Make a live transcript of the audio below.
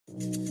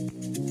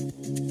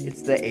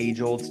It's the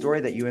age-old story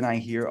that you and I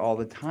hear all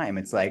the time.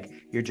 It's like,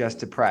 you're just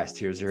depressed,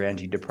 here's your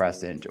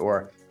antidepressant,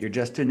 or you're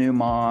just a new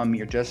mom,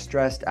 you're just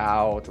stressed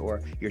out,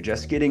 or you're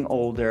just getting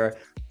older.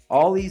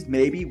 All these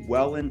maybe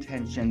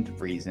well-intentioned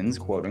reasons,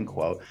 quote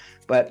unquote,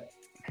 but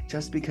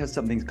just because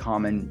something's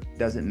common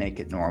doesn't make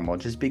it normal.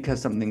 Just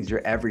because something's your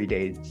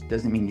everyday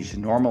doesn't mean you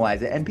should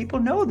normalize it. And people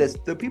know this.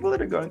 The people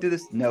that are going through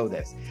this know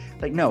this.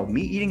 Like, no,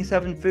 me eating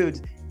 7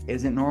 foods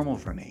isn't normal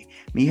for me.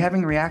 Me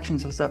having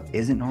reactions to stuff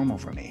isn't normal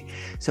for me.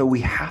 So we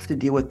have to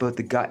deal with both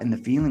the gut and the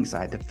feeling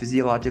side, the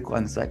physiological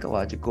and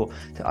psychological,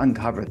 to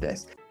uncover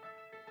this.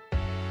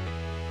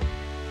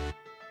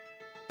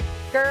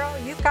 Girl,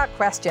 you've got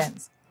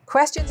questions.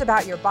 Questions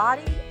about your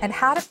body and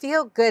how to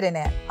feel good in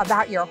it,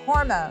 about your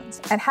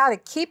hormones and how to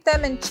keep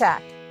them in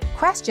check.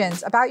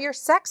 Questions about your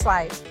sex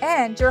life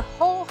and your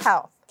whole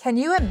health. Can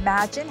you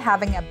imagine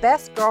having a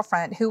best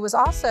girlfriend who was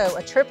also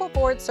a triple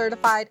board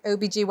certified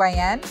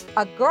OBGYN?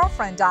 A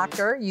girlfriend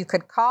doctor you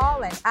could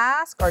call and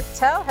ask or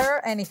tell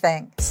her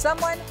anything.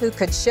 Someone who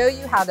could show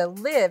you how to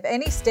live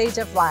any stage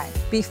of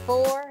life,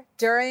 before,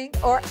 during,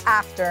 or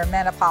after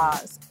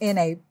menopause, in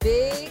a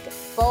big,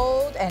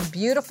 bold, and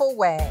beautiful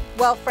way.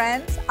 Well,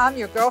 friends, I'm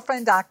your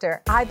girlfriend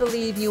doctor. I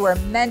believe you are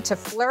meant to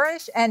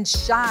flourish and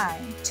shine,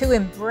 to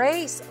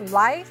embrace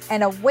life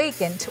and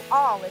awaken to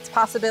all its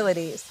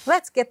possibilities.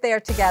 Let's get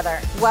there together.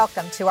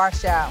 Welcome to our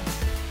show.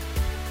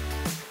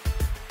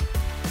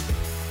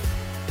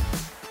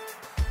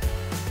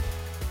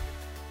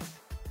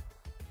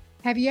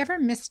 Have you ever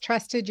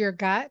mistrusted your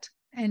gut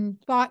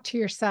and thought to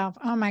yourself,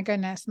 oh my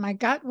goodness, my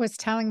gut was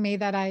telling me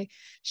that I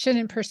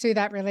shouldn't pursue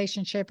that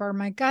relationship, or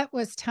my gut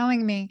was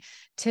telling me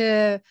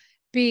to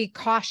be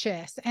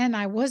cautious and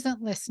I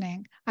wasn't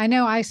listening? I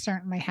know I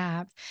certainly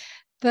have.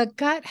 The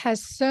gut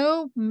has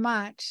so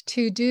much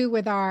to do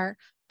with our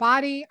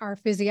body, our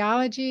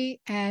physiology,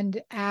 and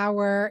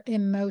our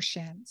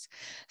emotions.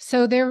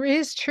 So there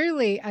is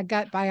truly a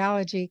gut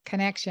biology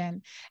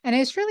connection. And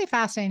it's really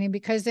fascinating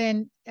because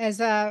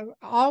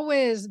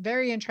always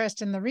very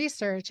interested in the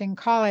research in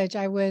college,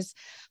 I was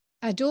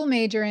a dual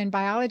major in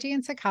biology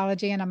and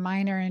psychology and a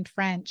minor in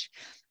French.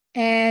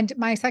 And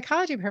my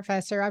psychology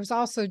professor, I was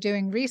also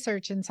doing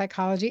research in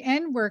psychology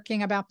and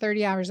working about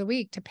 30 hours a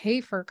week to pay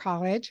for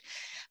college.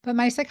 But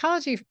my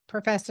psychology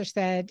professor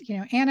said,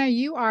 Anna,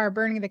 you are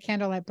burning the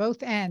candle at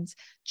both ends.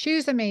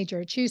 Choose a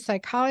major, choose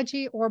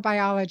psychology or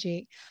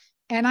biology.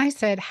 And I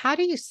said, how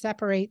do you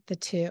separate the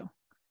two?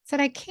 I said,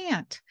 I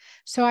can't.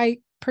 So I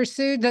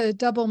pursued the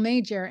double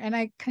major, and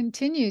I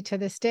continue to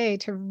this day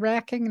to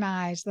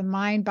recognize the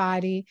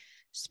mind-body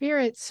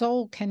spirit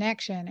soul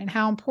connection and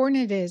how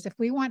important it is if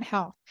we want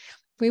health,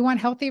 if we want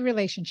healthy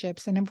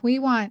relationships, and if we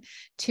want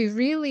to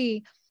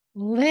really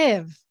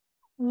live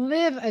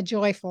a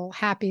joyful,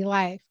 happy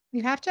life,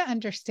 you have to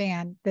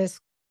understand this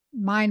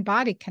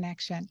mind-body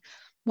connection.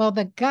 Well,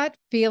 the gut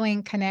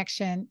feeling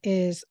connection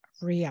is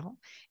real.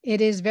 It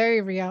is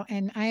very real.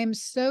 And I am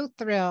so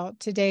thrilled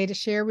today to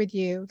share with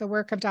you the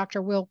work of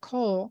Dr. Will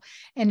Cole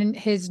and in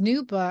his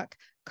new book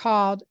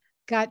called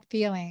Gut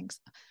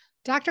Feelings.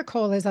 Dr.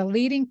 Cole is a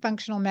leading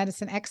functional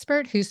medicine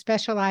expert who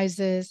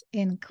specializes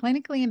in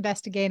clinically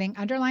investigating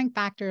underlying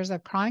factors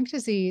of chronic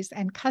disease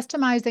and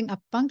customizing a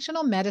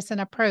functional medicine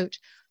approach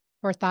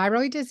for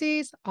thyroid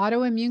disease,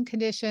 autoimmune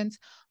conditions,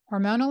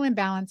 hormonal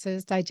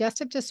imbalances,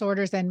 digestive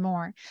disorders, and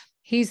more.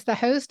 He's the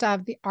host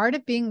of the Art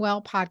of Being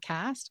Well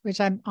podcast,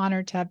 which I'm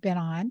honored to have been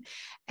on,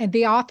 and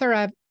the author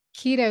of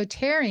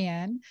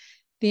Ketotarian,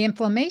 The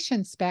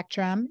Inflammation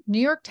Spectrum,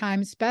 New York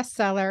Times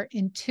bestseller,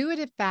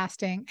 Intuitive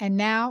Fasting, and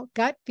now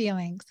Gut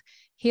Feelings,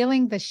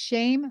 Healing the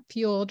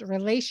Shame-Fueled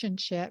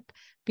Relationship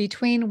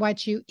Between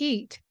What You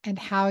Eat and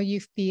How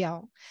You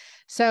Feel.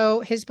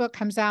 So his book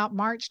comes out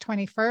March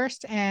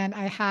 21st, and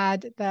I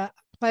had the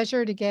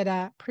pleasure to get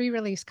a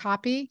pre-release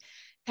copy,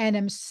 and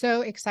I'm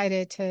so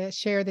excited to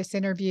share this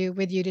interview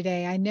with you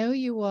today. I know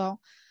you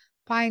will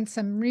find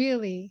some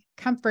really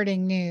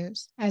comforting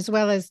news as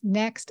well as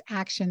next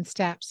action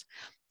steps.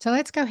 So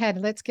let's go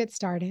ahead. Let's get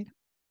started.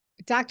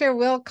 Dr.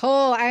 Will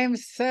Cole, I am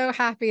so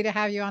happy to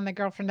have you on the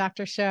Girlfriend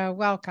Doctor Show.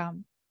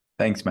 Welcome.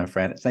 Thanks, my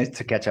friend. It's nice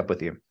to catch up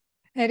with you.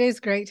 It is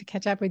great to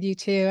catch up with you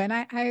too. And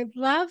I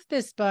love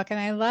this book, and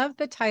I love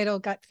the title,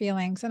 Gut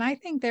Feelings. And I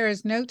think there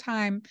is no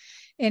time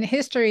in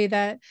history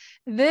that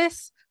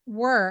this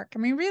work, I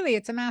mean, really,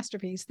 it's a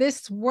masterpiece.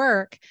 This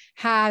work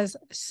has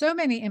so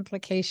many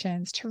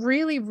implications to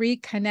really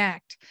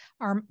reconnect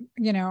our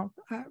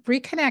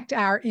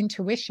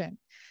intuition,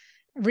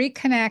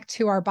 reconnect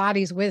to our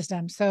body's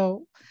wisdom.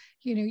 So,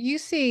 you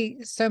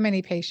see so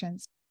many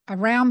patients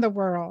around the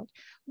world.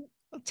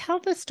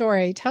 Tell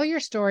your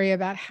story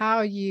about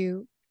how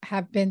you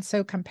have been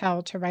so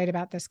compelled to write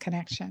about this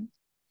connection.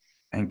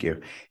 Thank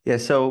you. Yeah.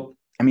 So,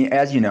 I mean,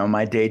 as you know,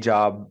 my day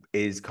job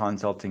is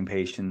consulting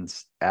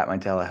patients at my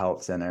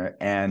telehealth center,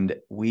 and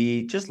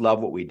we just love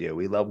what we do.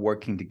 We love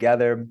working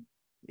together.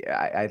 Yeah,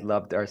 I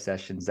loved our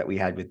sessions that we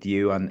had with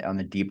you on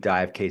the deep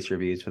dive case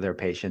reviews with our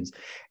patients.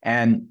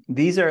 And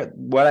these are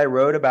what I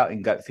wrote about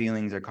in Gut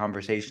Feelings, are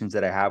conversations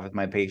that I have with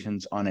my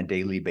patients on a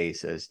daily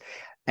basis.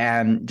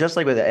 And just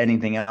like with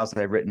anything else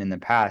that I've written in the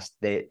past,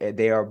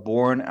 they are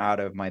born out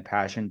of my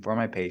passion for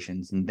my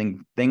patients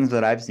and things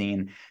that I've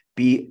seen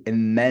be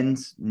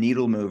immense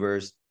needle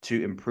movers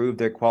to improve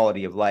their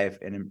quality of life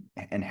and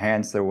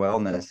enhance their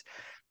wellness.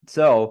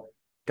 So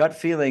gut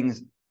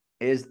feelings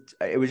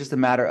it was just a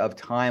matter of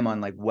time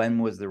on like when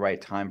was the right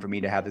time for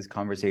me to have this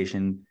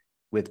conversation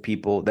with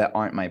people that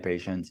aren't my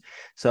patients.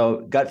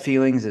 So gut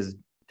feelings is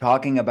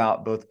talking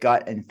about both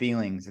gut and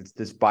feelings. It's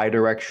this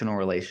bidirectional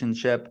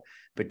relationship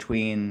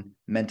between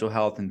mental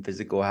health and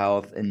physical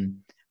health. And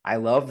I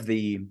love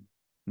the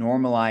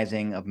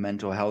normalizing of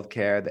mental health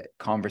care, the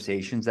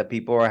conversations that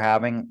people are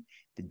having,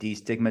 the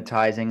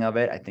destigmatizing of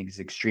it, I think is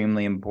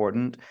extremely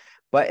important.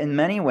 But in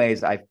many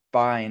ways, I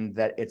find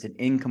that it's an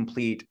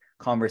incomplete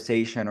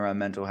conversation around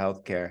mental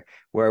health care,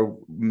 where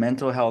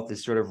mental health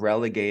is sort of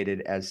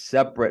relegated as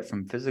separate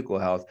from physical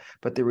health.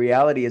 But the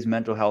reality is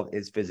mental health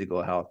is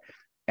physical health.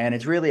 And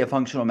it's really a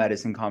functional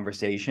medicine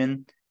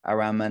conversation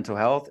around mental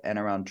health and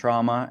around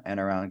trauma and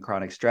around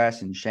chronic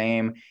stress and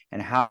shame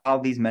and how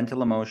these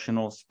mental,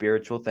 emotional,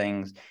 spiritual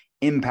things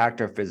impact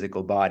our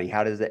physical body.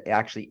 How does it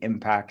actually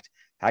impact?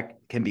 How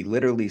can be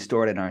literally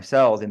stored in our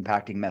cells,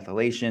 impacting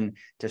methylation,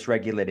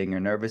 dysregulating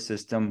your nervous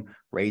system,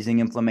 raising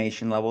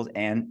inflammation levels,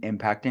 and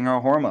impacting our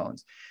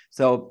hormones.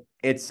 So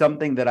it's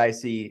something that I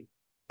see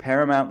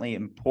paramountly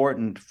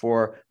important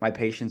for my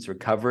patients'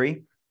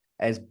 recovery,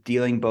 as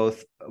dealing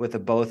both with a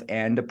both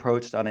and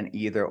approach, not an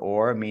either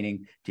or,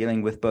 meaning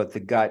dealing with both the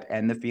gut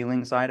and the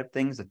feeling side of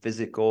things, the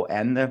physical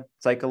and the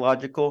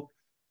psychological.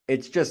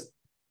 It's just,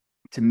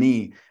 to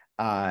me,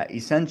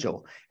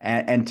 essential.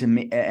 And to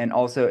me, and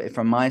also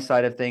from my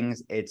side of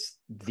things, it's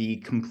the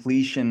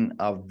completion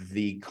of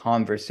the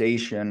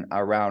conversation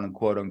around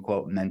quote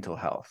unquote mental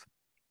health.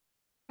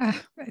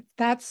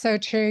 That's so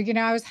true. You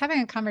know, I was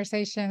having a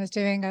conversation, I was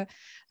doing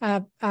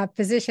a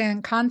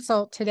physician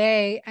consult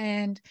today,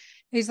 and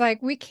he's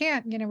like, we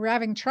can't, you know, we're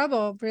having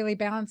trouble really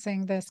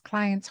balancing this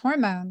client's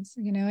hormones,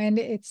 you know, and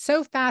it's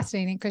so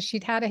fascinating because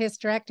she'd had a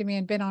hysterectomy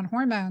and been on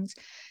hormones.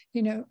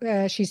 You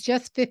know, she's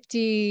just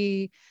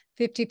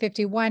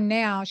 51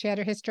 now. She had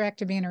her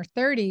hysterectomy in her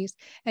 30s,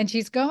 and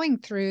she's going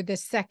through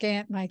this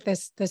second, like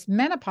this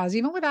menopause.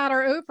 Even without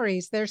our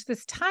ovaries, there's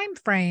this time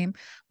frame,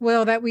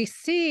 Will, that we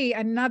see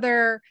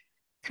another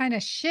kind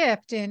of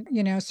shift in,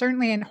 you know,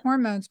 certainly in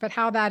hormones, but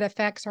how that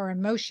affects our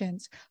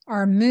emotions,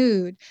 our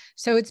mood.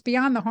 So it's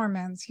beyond the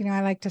hormones. You know,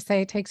 I like to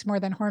say it takes more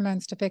than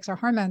hormones to fix our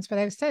hormones, but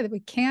I would say that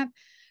we can't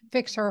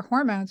fix our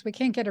hormones. We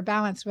can't get her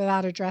balanced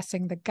without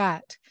addressing the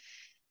gut.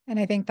 And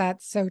I think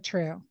that's so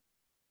true.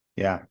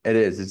 Yeah, it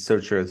is. It's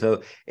so true.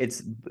 So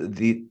it's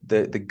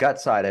the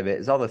gut side of it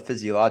is all the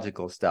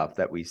physiological stuff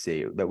that we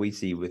see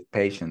with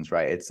patients,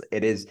 right?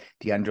 It is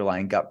the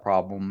underlying gut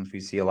problems. We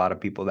see a lot of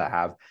people that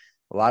have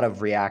a lot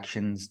of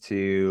reactions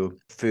to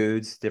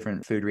foods,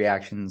 different food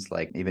reactions,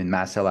 like even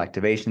mast cell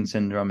activation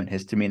syndrome and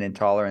histamine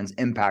intolerance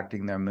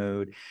impacting their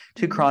mood,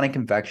 to chronic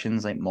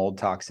infections like mold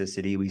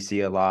toxicity. We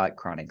see a lot,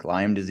 chronic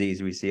Lyme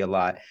disease. We see a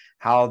lot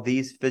how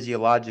these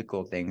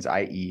physiological things,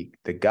 i.e.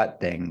 the gut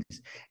things,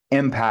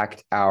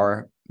 impact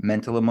our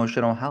mental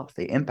emotional health.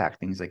 They impact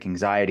things like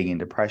anxiety and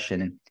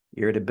depression and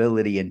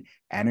irritability and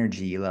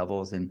energy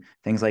levels and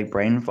things like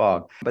brain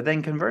fog. But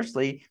then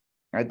conversely,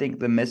 I think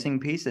the missing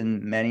piece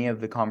in many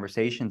of the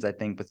conversations, I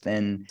think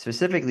within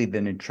specifically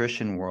the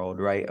nutrition world,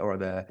 right, or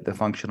the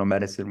functional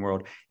medicine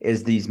world,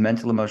 is these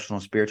mental, emotional,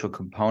 spiritual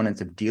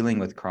components of dealing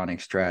with chronic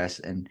stress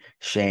and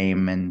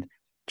shame and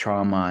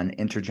trauma and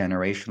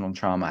intergenerational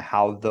trauma,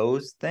 how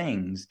those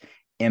things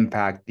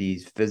impact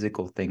these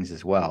physical things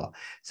as well.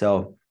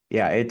 So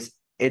yeah,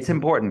 it's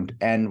important.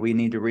 And we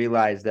need to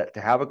realize that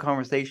to have a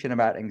conversation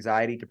about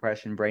anxiety,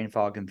 depression, brain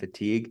fog, and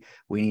fatigue,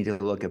 we need to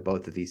look at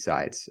both of these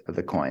sides of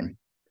the coin.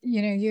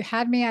 You know, you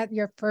had me at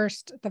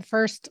the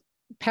first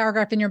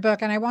paragraph in your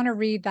book, and I want to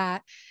read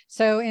that.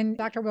 So in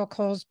Dr. Will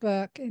Cole's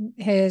book, in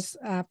his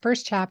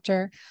first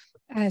chapter,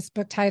 his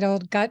book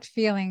titled Gut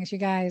Feelings, you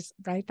guys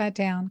write that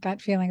down,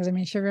 Gut Feelings. I mean,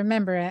 you should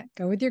remember it.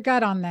 Go with your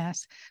gut on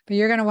this, but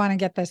you're going to want to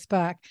get this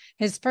book.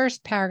 His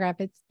first paragraph,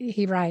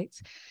 he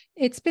writes,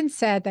 it's been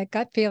said that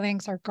gut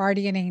feelings are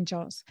guardian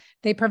angels.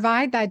 They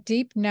provide that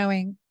deep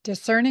knowing,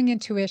 discerning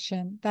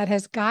intuition that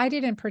has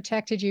guided and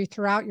protected you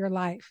throughout your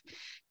life.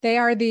 They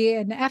are the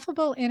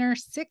ineffable inner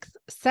sixth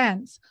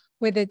sense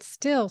with its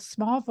still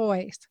small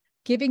voice,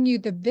 giving you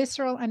the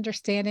visceral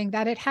understanding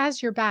that it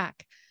has your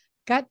back.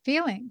 Gut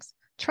feelings,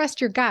 trust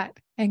your gut,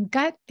 and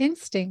gut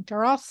instinct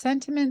are all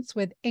sentiments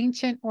with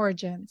ancient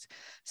origins.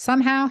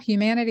 Somehow,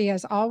 humanity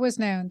has always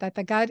known that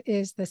the gut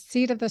is the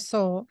seat of the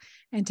soul,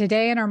 and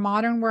today in our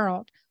modern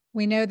world,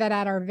 we know that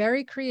at our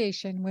very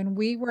creation, when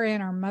we were in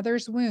our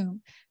mother's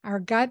womb, our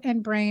gut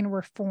and brain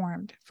were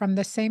formed from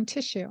the same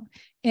tissue,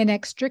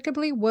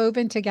 inextricably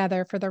woven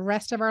together for the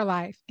rest of our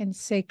life in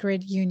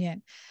sacred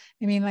union.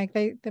 I mean, like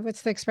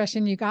what's the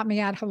expression? You got me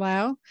at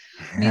hello.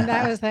 I mean,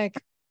 that was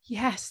like,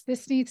 yes,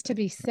 this needs to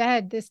be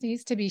said. This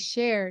needs to be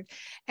shared.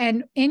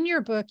 And in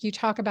your book, you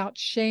talk about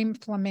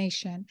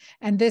shameflammation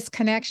and this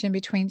connection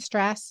between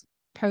stress,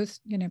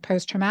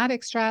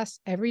 post-traumatic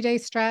stress, everyday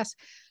stress,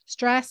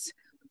 stress,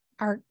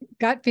 our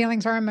gut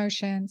feelings, our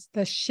emotions,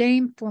 the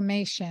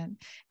shameflammation,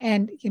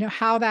 and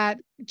how that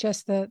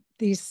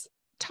these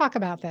talk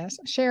about this.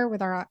 Share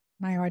with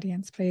my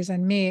audience, please,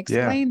 and me.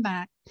 Explain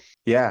that.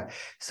 Yeah.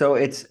 So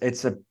it's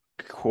a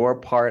core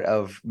part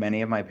of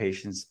many of my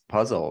patients'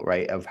 puzzle,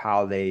 right? Of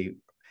how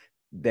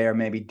they're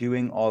maybe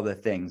doing all the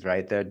things,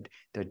 right? They're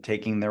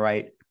taking the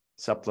right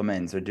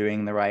supplements, they're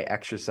doing the right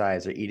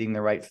exercise, they're eating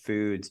the right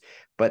foods.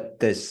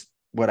 But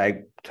what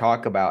I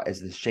talk about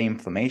is the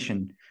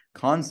shameflammation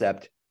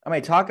concept. I may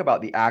talk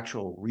about the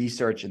actual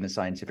research in the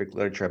scientific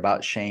literature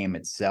about shame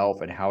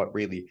itself and how it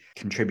really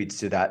contributes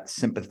to that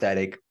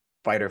sympathetic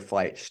fight or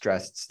flight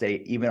stressed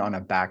state, even on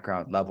a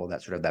background level,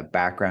 that sort of that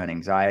background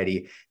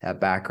anxiety, that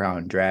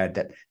background dread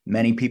that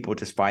many people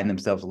just find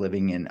themselves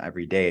living in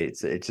every day.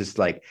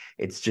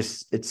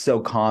 It's so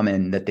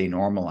common that they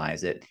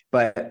normalize it,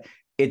 but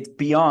it's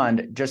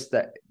beyond just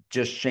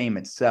shame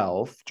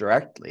itself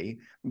directly,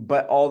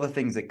 but all the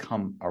things that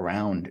come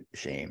around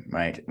shame,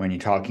 right? When you're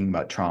talking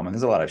about trauma,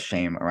 there's a lot of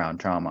shame around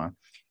trauma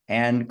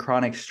and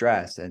chronic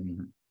stress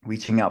and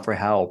reaching out for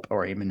help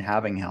or even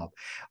having help.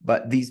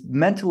 But these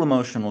mental,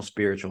 emotional,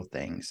 spiritual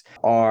things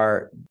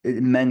are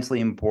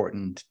immensely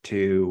important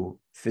to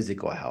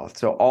physical health.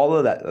 So all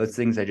of those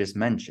things I just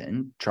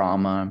mentioned,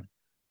 trauma,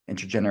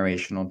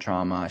 intergenerational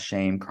trauma,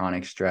 shame,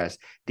 chronic stress,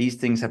 these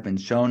things have been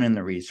shown in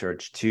the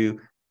research to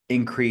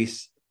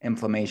increase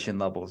inflammation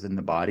levels in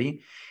the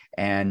body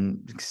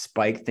and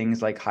spike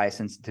things like high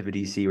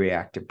sensitivity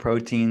C-reactive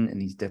protein and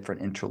these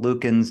different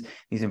interleukins,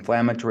 these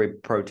inflammatory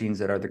proteins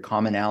that are the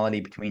commonality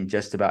between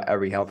just about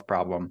every health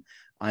problem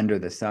under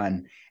the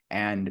sun.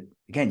 And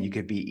again, you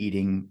could be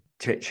eating,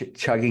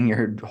 chugging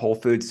your whole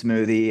food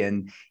smoothie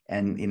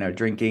and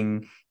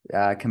drinking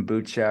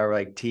kombucha or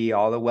like tea,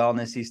 all the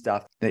wellnessy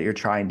stuff that you're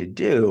trying to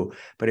do.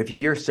 But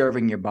if you're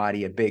serving your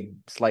body a big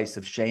slice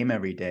of shame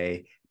every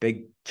day,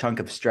 big chunk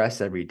of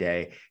stress every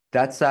day,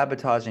 that's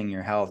sabotaging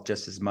your health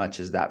just as much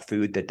as that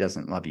food that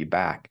doesn't love you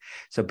back.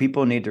 So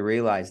people need to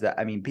realize that.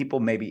 I mean, people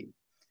maybe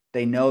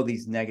they know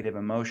these negative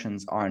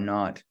emotions are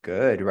not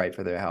good, right,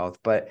 for their health,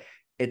 but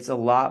it's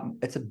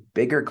a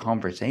bigger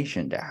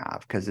conversation to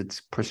have because it's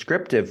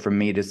prescriptive for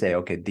me to say,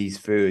 okay, these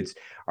foods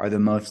are the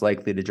most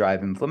likely to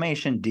drive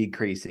inflammation,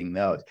 decreasing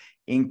those.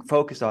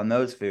 Focus on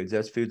those foods.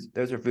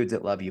 Those are foods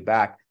that love you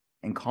back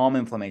and calm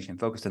inflammation.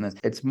 Focus on this.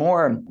 It's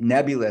more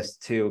nebulous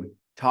to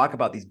talk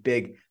about these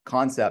big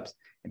concepts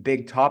and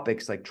big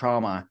topics like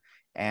trauma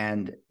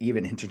and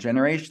even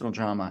intergenerational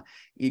trauma.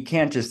 You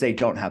can't just say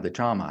don't have the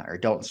trauma or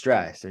don't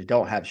stress or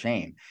don't have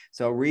shame.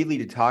 So really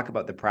to talk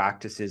about the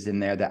practices in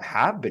there that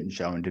have been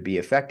shown to be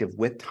effective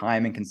with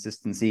time and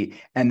consistency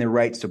and the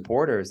right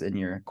supporters in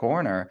your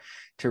corner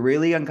to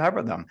really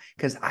uncover them.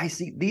 Because I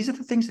see these are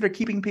the things that are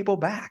keeping people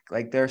back.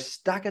 Like they're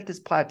stuck at this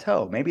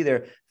plateau. Maybe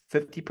they're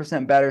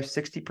 50% better,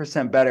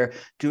 60% better,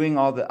 doing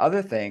all the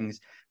other things,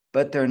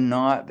 but they're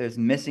not, there's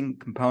missing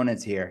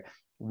components here.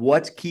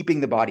 What's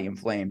keeping the body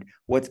inflamed?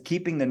 What's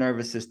keeping the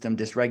nervous system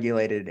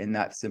dysregulated in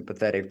that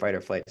sympathetic fight or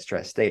flight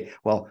stress state?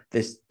 Well,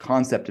 this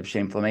concept of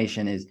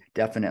shameflammation is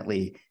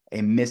definitely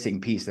a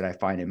missing piece that I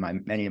find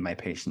in many of my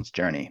patients'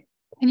 journey.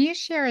 Can you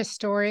share a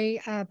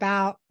story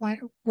about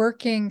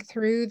working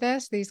through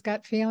these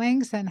gut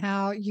feelings and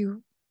how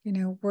you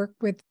work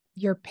with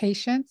your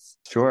patients?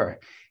 Sure.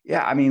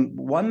 Yeah. I mean,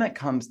 one that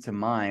comes to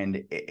mind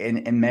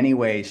in many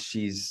ways,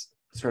 she's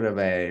sort of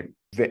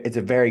it's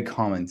a very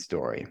common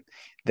story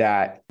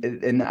that,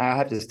 and I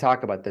have to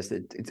talk about this.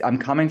 I'm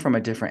coming from a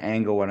different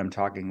angle when I'm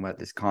talking about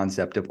this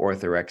concept of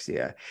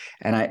orthorexia.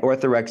 And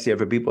orthorexia,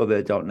 for people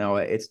that don't know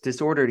it, it's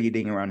disordered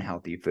eating around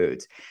healthy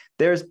foods.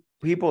 There's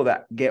people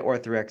that get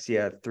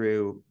orthorexia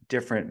through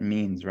different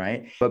means,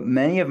 right? But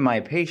many of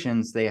my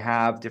patients, they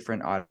have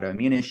different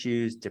autoimmune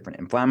issues, different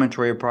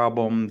inflammatory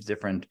problems,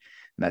 different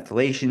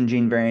methylation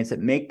gene variants that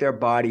make their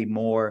body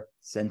more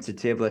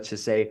sensitive, let's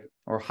just say,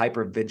 or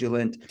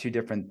hypervigilant to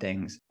different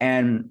things.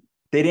 And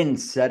they didn't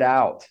set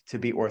out to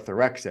be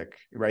orthorexic,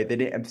 right? They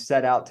didn't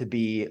set out to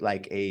be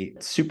like a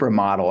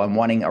supermodel and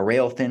wanting a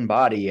rail thin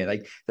body. And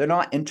like they're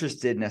not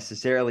interested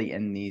necessarily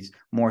in these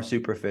more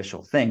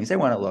superficial things. They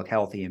want to look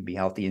healthy and be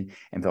healthy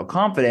and feel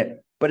confident.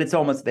 But it's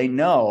almost, they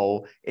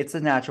know it's a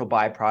natural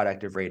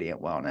byproduct of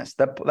radiant wellness.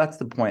 That's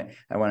the point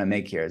I want to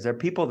make here. Is there are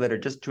people that are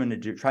just trying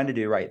to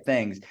do right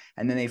things,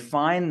 and then they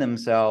find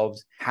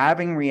themselves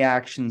having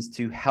reactions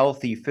to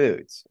healthy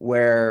foods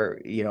where,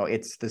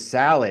 it's the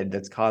salad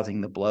that's causing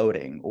the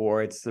bloating,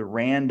 or it's the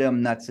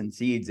random nuts and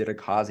seeds that are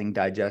causing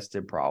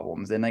digestive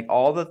problems. And like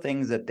all the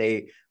things that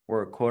they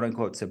were quote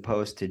unquote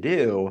supposed to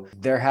do,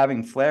 they're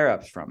having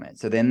flare-ups from it.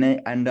 So then they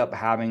end up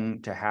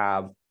having to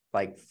have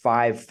like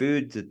 5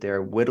 foods that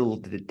they're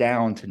whittled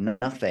down to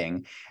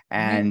nothing.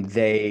 And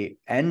they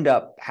end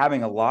up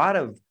having a lot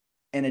of,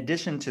 in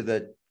addition to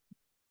the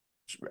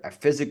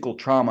physical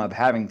trauma of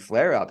having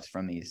flare-ups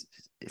from these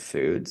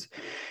foods,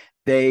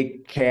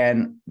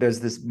 there's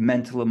this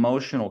mental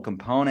emotional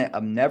component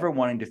of never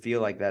wanting to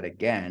feel like that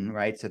again,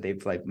 right? So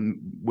they've like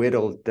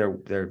whittled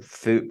their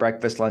food,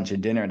 breakfast, lunch,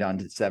 and dinner down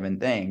to 7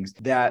 things.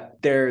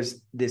 That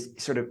there's this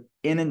sort of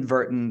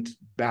inadvertent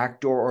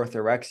backdoor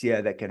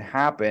orthorexia that can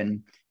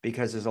happen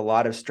because there's a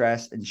lot of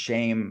stress and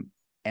shame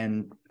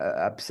and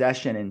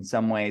obsession in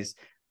some ways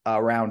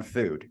around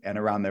food and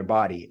around their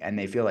body. And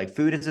they feel like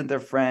food isn't their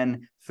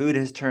friend, food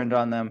has turned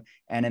on them,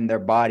 and then their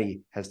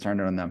body has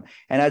turned on them.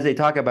 And as they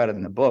talk about it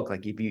in the book,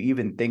 like if you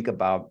even think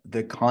about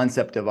the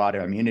concept of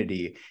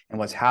autoimmunity and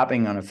what's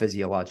happening on a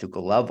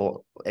physiological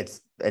level,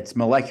 it's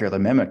molecular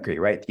mimicry,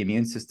 right? The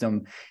immune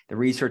system, the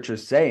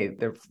researchers say,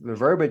 the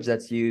verbiage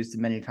that's used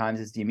many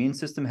times is the immune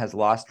system has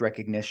lost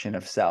recognition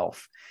of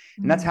self.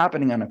 And that's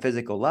happening on a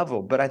physical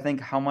level. But I think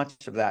how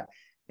much of that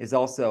is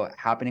also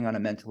happening on a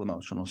mental,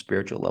 emotional,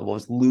 spiritual level,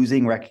 is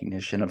losing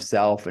recognition of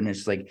self. And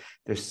it's like,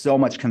 there's so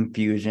much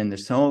confusion.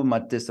 There's so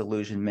much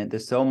disillusionment.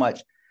 There's so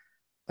much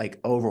like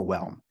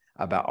overwhelm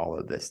about all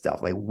of this stuff.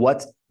 Like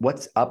what's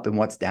up and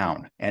what's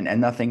down, and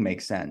nothing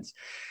makes sense.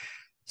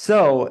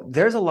 So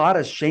there's a lot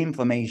of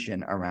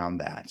shameflammation around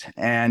that.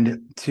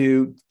 And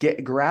to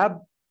grab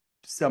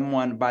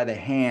someone by the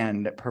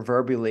hand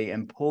proverbially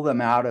and pull them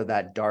out of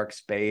that dark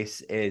space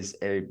is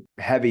a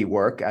heavy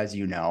work, as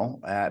you know,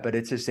 but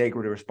it's a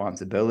sacred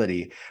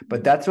responsibility.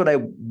 But that's what I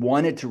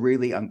wanted to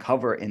really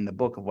uncover in the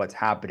book of what's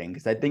happening,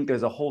 because I think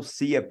there's a whole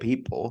sea of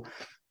people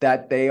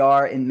that they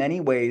are, in many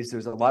ways,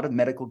 there's a lot of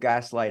medical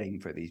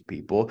gaslighting for these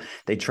people.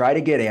 They try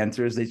to get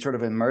answers. They sort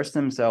of immerse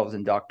themselves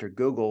in Dr.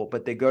 Google,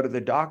 but they go to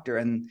the doctor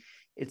and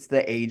it's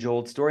the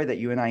age-old story that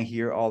you and I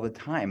hear all the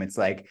time. It's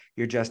like,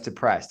 you're just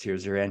depressed.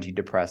 Here's your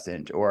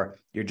antidepressant. Or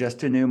you're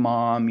just a new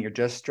mom. You're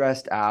just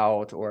stressed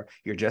out. Or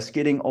you're just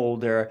getting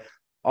older.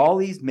 All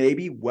these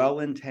maybe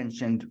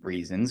well-intentioned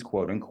reasons,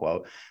 quote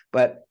unquote.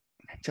 But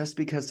just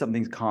because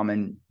something's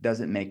common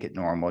doesn't make it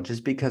normal.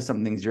 Just because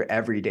something's your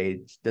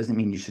everyday doesn't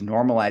mean you should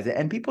normalize it.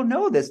 And people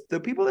know this.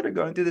 The people that are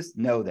going through this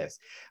know this.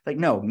 Like,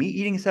 no, me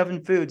eating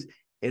 7 foods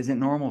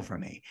isn't normal for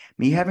me.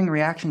 Me having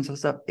reactions to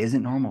stuff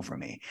isn't normal for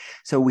me.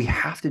 So we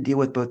have to deal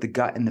with both the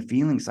gut and the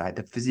feeling side,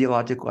 the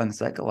physiological and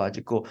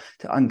psychological,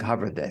 to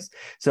uncover this.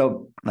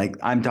 So like,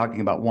 I'm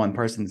talking about one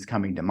person that's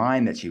coming to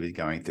mind that she was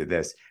going through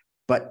this,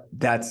 but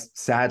that's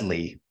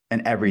sadly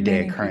an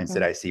everyday occurrence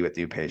that I see with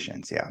new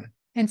patients. Yeah.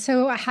 And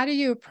so how do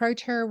you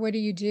approach her? What do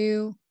you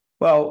do?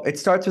 Well, it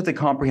starts with a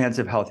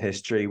comprehensive health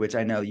history, which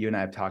I know you and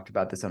I have talked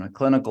about this on a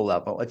clinical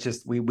level. It's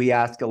just, we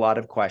ask a lot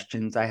of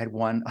questions. I had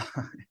one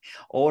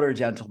older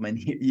gentleman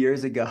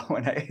years ago,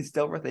 and I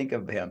still think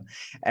of him,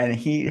 and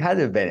he had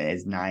to have been in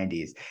his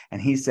 90s.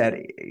 And he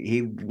said,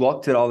 he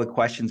looked at all the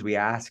questions we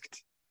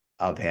asked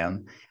of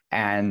him,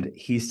 and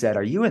he said,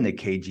 "Are you in the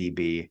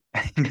KGB?"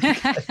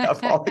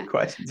 Of all the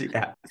questions he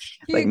asked,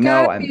 like,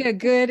 no, I'm a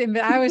good.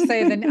 I would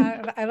say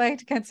that I like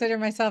to consider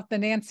myself the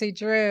Nancy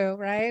Drew,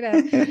 right?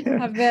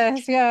 Of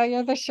this, yeah,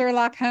 you're the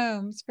Sherlock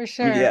Holmes for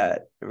sure. Yeah,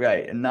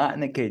 right, and not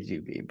in the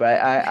KGB. But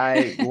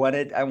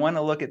I want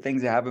to look at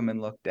things that haven't been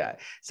looked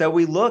at. So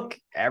we look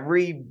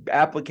every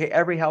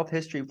health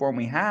history form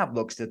we have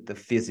looks at the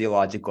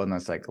physiological and the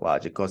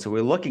psychological. So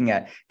we're looking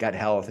at gut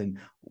health and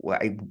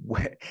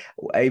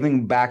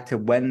even back to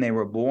when they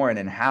were born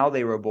and how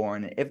they were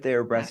born, if they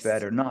were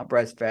breastfed or not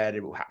breastfed,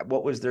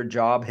 what was their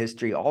job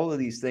history, all of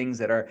these things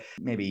that are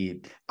maybe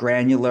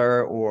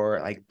granular, or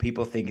like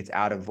people think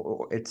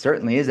it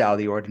certainly is out of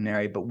the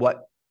ordinary, but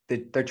what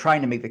they're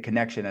trying to make the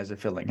connection as they're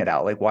filling it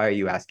out. Like, why are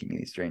you asking me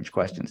these strange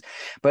questions?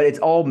 But it's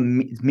all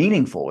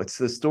meaningful. It's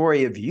the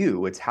story of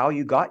you. It's how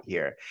you got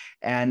here.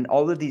 And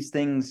all of these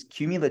things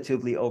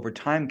cumulatively over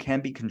time can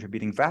be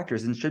contributing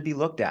factors and should be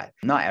looked at.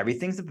 Not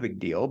everything's a big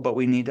deal, but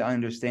we need to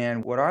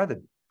understand what are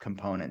the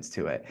components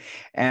to it.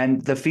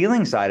 And the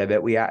feeling side of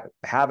it, we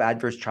have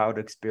adverse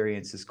childhood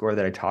experience, the score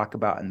that I talk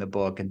about in the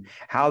book, and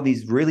how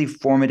these really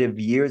formative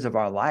years of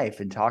our life,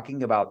 and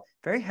talking about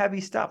very heavy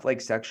stuff like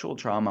sexual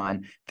trauma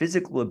and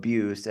physical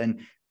abuse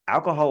and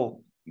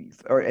alcohol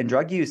and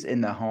drug use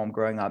in the home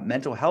growing up,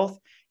 mental health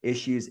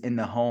issues in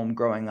the home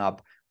growing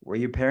up. Were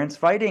your parents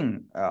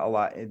fighting a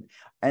lot?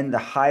 And the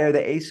higher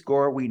the ACE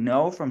score, we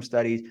know from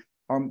studies,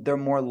 they're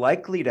more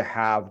likely to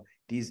have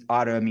these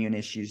autoimmune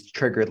issues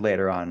triggered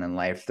later on in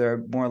life.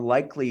 They're more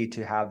likely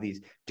to have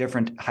these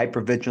different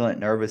hypervigilant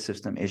nervous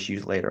system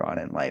issues later on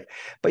in life.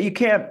 But you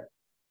can't,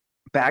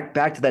 back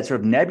to that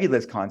sort of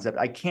nebulous concept,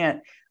 I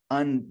can't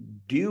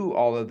undo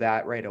all of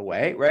that right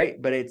away,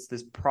 right? But it's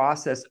this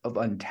process of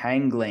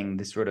untangling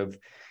this sort of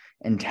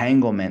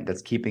entanglement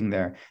that's keeping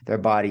their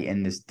body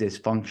in this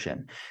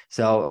dysfunction.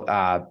 So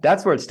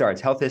that's where it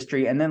starts, health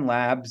history, and then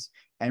labs,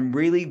 and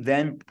really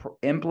then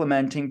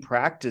implementing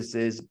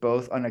practices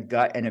both on a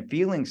gut and a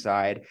feeling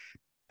side.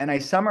 And I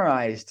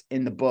summarized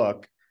in the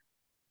book,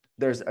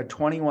 there's a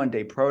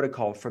 21-day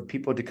protocol for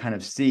people to kind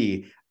of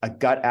see a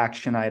gut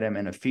action item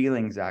and a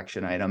feelings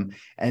action item.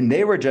 And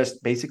they were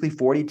just basically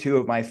 42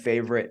 of my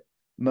favorite,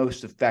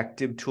 most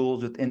effective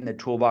tools within the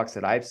toolbox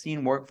that I've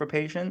seen work for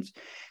patients.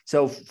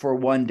 So for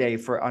one day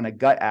on a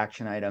gut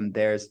action item,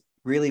 there's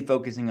really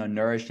focusing on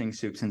nourishing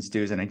soups and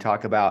stews. And I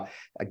talk about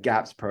a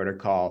GAPS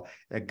protocol,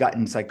 a gut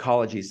and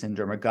psychology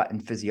syndrome, or gut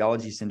and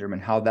physiology syndrome,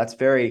 and how that's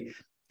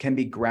can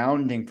be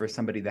grounding for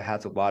somebody that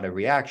has a lot of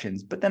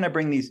reactions. But then I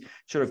bring these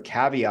sort of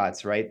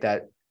caveats, right?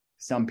 That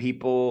some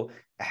people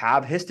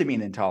have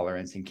histamine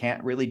intolerance and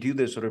can't really do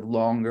this sort of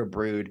longer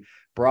brewed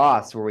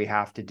broths where we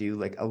have to do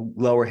like a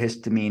lower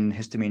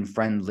histamine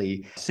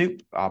friendly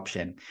soup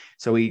option.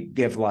 So we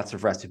give lots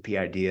of recipe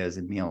ideas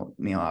and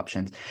meal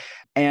options.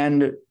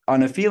 And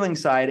on a feeling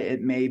side,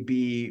 it may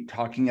be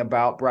talking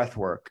about breath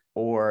work,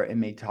 or it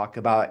may talk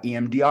about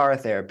EMDR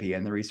therapy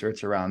and the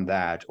research around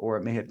that,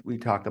 or we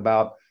talk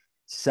about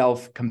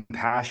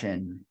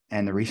self-compassion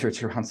and the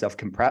research around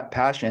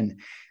self-compassion.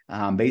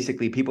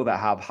 Basically, people that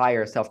have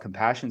higher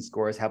self-compassion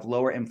scores have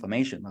lower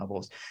inflammation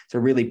levels. So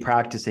really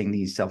practicing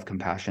these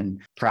self-compassion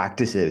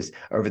practices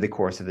over the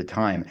course of the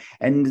time.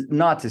 And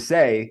not to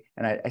say,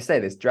 and I say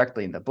this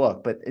directly in the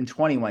book, but in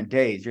 21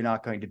 days, you're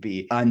not going to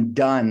be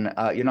undone.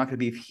 You're not going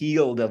to be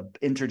healed of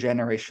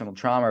intergenerational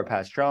trauma or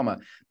past trauma,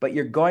 but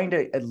you're going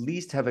to at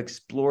least have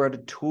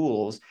explored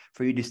tools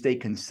for you to stay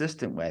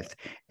consistent with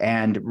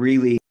and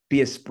really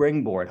be a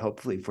springboard,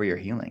 hopefully, for your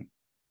healing.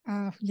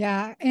 Oh,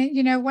 yeah.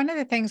 And, one of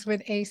the things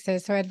with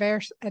ACEs, so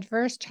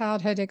adverse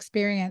childhood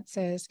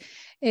experiences,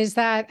 is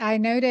that I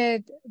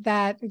noted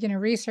that,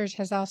 research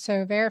has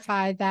also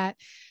verified that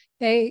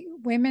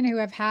women who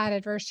have had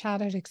adverse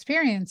childhood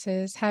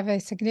experiences have a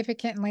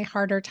significantly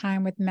harder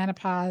time with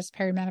menopause,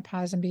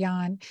 perimenopause, and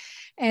beyond.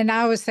 And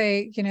I always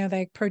say,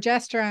 like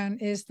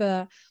progesterone is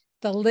the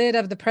lid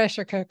of the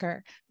pressure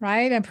cooker,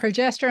 right? And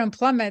progesterone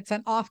plummets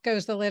and off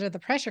goes the lid of the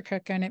pressure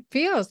cooker. And it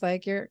feels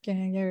like you're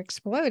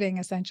exploding,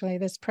 essentially,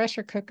 this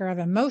pressure cooker of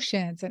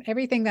emotions and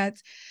everything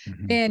that's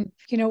been,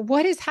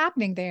 what is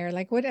happening there?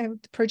 Like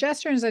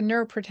progesterone is a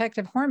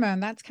neuroprotective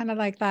hormone. That's kind of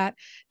like that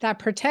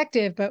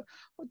protective, but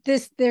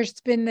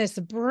there's been this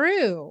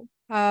brew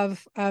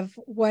of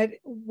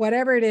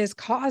whatever it is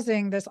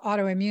causing this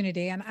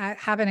autoimmunity. And I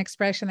have an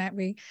expression that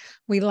we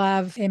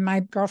love in my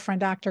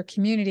girlfriend doctor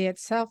community.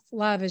 It's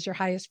self-love is your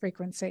highest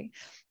frequency.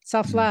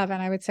 Self-love, and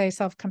I would say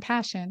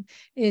self-compassion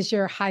is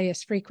your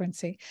highest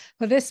frequency.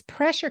 Well, this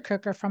pressure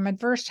cooker from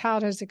adverse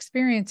childhood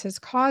experiences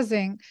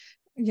causing,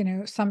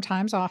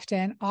 sometimes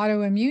often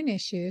autoimmune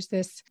issues,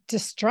 this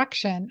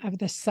destruction of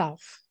the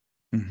self.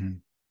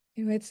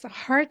 It's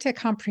hard to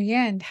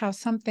comprehend how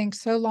something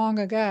so long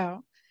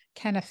ago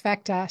can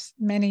affect us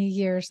many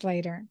years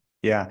later.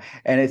 Yeah.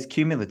 And it's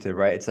cumulative,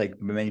 right? It's like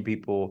many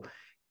people,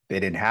 they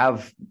didn't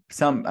have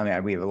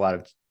we have a lot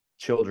of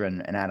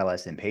children and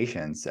adolescent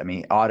patients.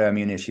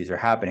 Autoimmune issues are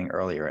happening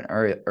earlier and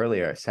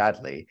earlier,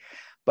 sadly.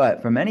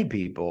 But for many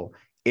people,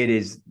 it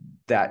is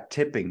that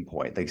tipping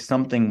point. Like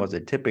something was a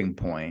tipping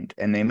point,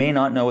 and they may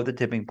not know what the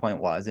tipping point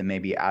was. It may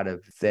be out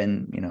of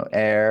thin,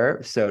 air,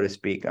 so to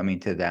speak.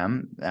 To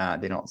them,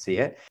 they don't see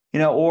it,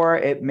 or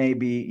it may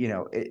be,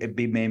 it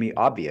be maybe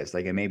obvious.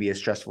 Like it may be a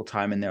stressful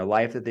time in their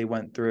life that they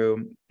went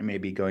through. It may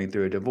be going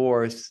through a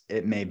divorce.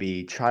 It may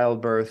be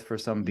childbirth for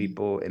some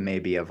people. It may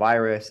be a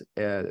virus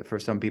for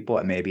some people.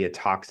 It may be a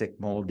toxic,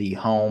 moldy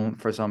home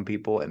for some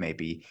people. It may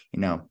be,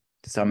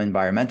 some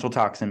environmental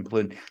toxin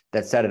pollutant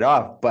that set it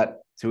off. But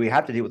so we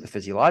have to deal with the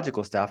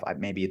physiological stuff,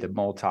 maybe the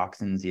mold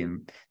toxins, the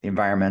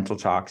environmental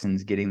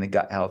toxins, getting the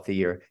gut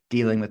healthy, or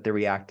dealing with the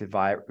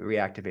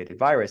reactivated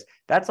virus.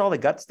 That's all the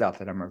gut stuff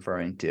that I'm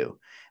referring to. And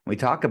we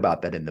talk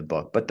about that in the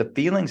book. But the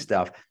feeling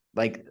stuff,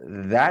 like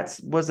that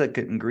was an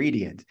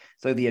ingredient.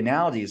 So the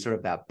analogy is sort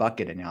of that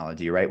bucket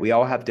analogy, right? We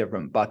all have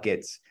different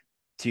buckets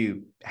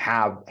to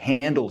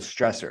handle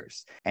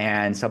stressors.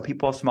 And some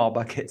people have small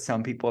buckets,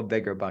 some people have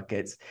bigger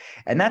buckets.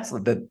 And that's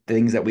the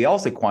things that we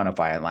also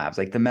quantify in labs,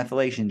 like the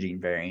methylation gene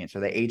variants or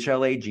the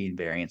HLA gene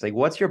variants. Like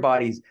what's your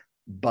body's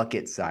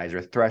bucket size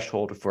or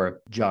threshold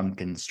for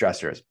junk and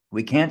stressors?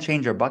 We can't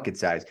change our bucket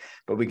size,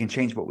 but we can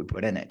change what we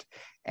put in it.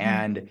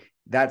 And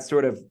that's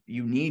sort of,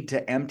 you need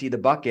to empty the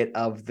bucket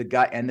of the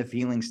gut and the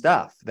feeling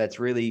stuff. That's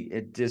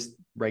really just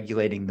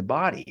regulating the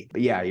body.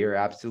 But yeah, you're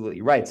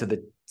absolutely right. So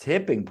the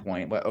tipping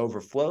point, what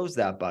overflows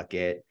that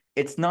bucket,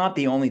 it's not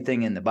the only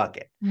thing in the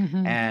bucket.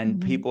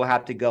 And people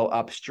have to go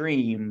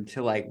upstream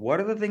to like, what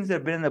are the things that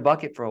have been in the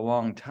bucket for a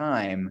long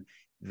time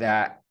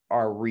that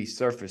are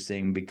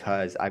resurfacing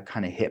because I've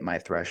kind of hit my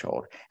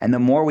threshold? And the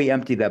more we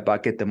empty that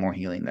bucket, the more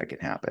healing that can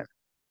happen.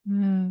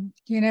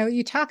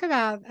 You talk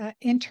about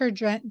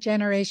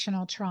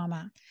intergenerational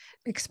trauma.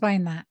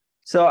 Explain that.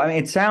 So,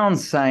 it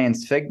sounds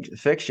science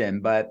fiction,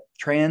 but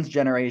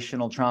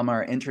transgenerational trauma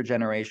or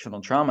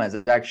intergenerational trauma is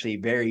actually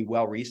very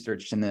well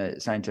researched in the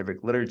scientific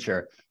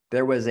literature.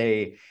 There was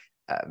two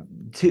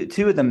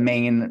of the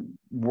main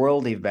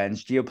world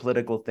events,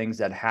 geopolitical things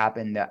that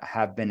happened that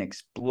have been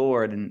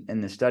explored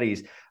in the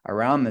studies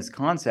around this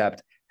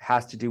concept,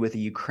 has to do with the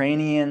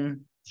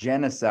Ukrainian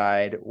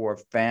genocide or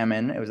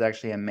famine. It was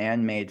actually a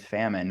man-made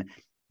famine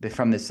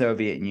from the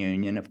Soviet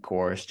Union, of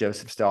course.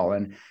 Joseph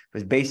Stalin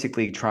was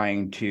basically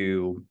trying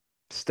to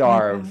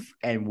starve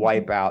and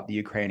wipe out the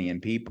Ukrainian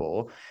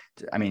people.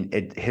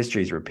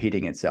 History is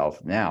repeating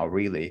itself now,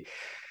 really.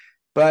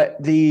 But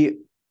the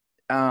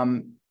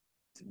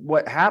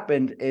what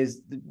happened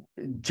is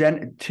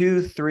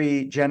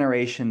 2-3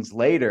 generations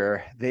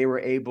later, they were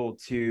able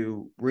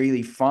to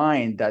really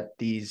find that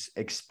these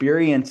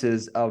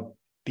experiences of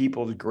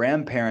people's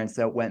grandparents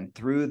that went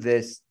through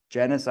this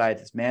genocide,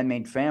 this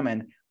man-made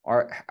famine,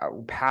 are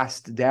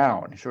passed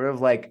down, sort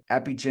of like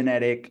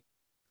epigenetic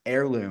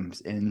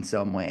heirlooms in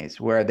some ways,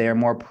 where they're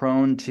more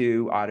prone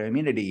to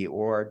autoimmunity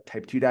or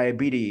type 2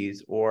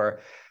 diabetes or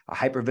a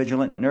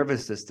hypervigilant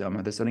nervous system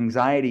or this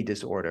anxiety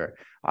disorder,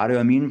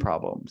 autoimmune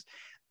problems.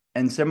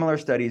 And similar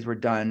studies were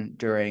done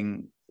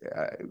during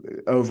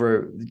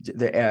over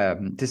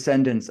the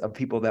descendants of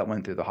people that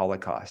went through the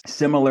Holocaust.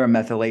 Similar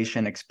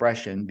methylation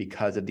expression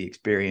because of the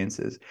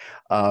experiences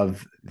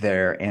of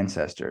their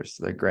ancestors,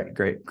 their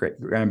great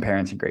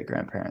grandparents and great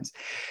grandparents.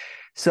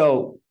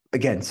 So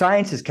again,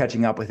 science is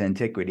catching up with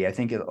antiquity. I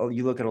think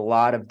you look at a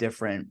lot of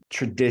different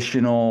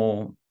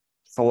traditional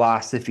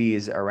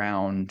philosophies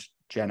around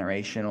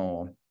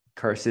generational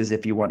curses,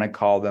 if you want to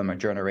call them, or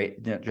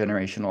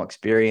generational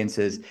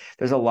experiences.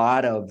 There's a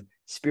lot of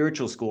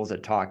spiritual schools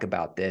that talk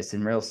about this,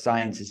 and real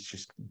science is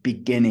just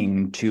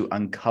beginning to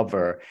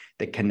uncover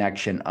the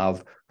connection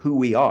of who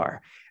we are.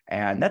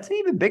 And that's an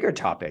even bigger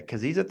topic,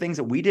 because these are things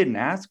that we didn't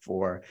ask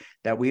for,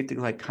 that we have to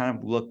like kind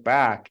of look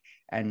back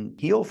and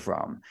heal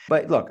from.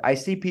 But look, I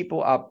see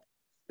people up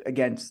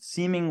against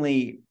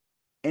seemingly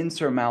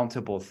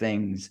insurmountable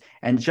things,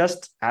 and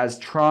just as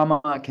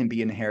trauma can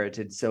be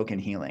inherited, so can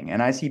healing.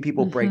 And I see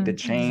people break the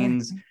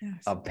chains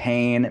of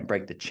pain,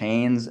 break the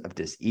chains of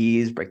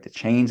dis-ease, break the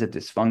chains of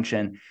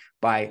dysfunction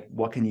by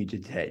what can you do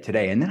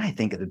today. And then I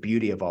think of the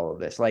beauty of all of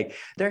this. Like,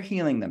 they're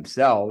healing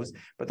themselves,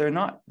 but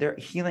they're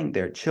healing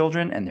their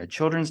children and their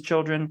children's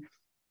children,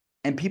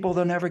 and people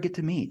they'll never get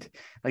to meet,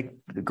 like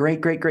the great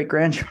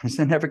grandchildren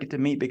they'll never get to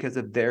meet because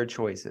of their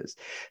choices.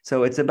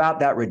 So it's about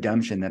that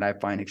redemption that I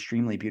find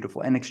extremely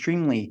beautiful and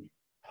extremely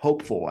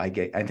hopeful, I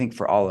think,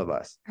 for all of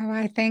us. Oh,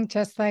 I think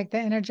just like the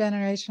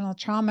intergenerational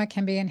trauma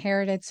can be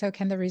inherited, so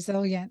can the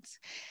resilience.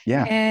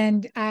 Yeah.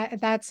 And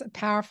that's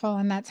powerful,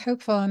 and that's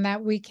hopeful, and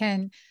that we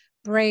can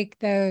break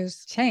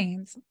those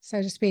chains,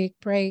 so to speak,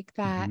 break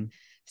that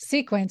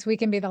sequence. We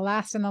can be the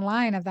last in the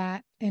line of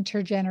that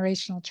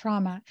intergenerational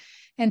trauma.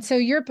 And so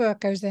your book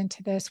goes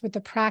into this with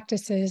the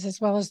practices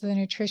as well as the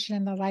nutrition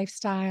and the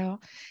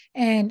lifestyle,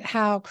 and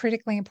how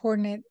critically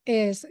important it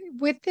is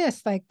with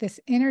this, like this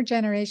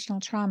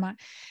intergenerational trauma.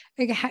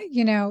 Like,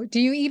 you know, do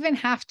you even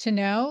have to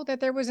know that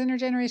there was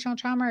intergenerational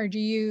trauma, or do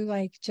you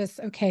like just,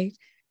 okay,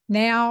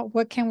 now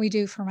what can we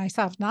do for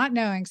myself? Not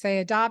knowing, say,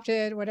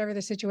 adopted, whatever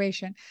the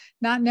situation,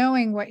 not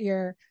knowing what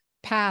your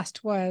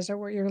past was or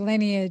what your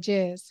lineage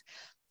is.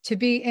 To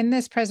be in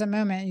this present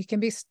moment, you can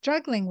be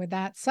struggling with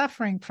that,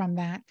 suffering from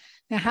that.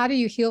 Now, how do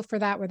you heal for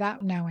that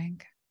without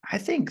knowing? I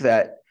think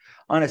that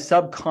on a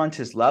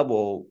subconscious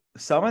level,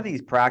 some of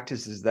these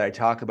practices that I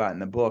talk about in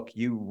the book,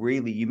 you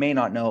may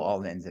not know all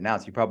the ins and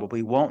outs. You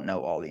probably won't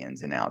know all the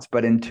ins and outs,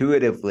 but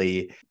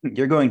intuitively,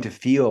 you're going to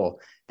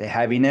feel the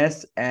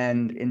heaviness,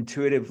 and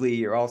intuitively,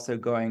 you're also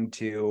going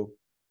to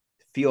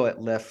feel it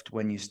lift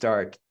when you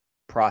start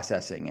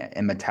processing it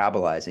and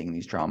metabolizing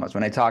these traumas.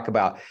 When I talk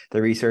about the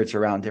research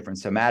around different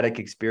somatic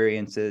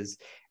experiences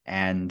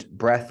and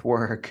breath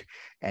work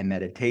and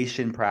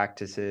meditation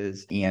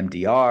practices,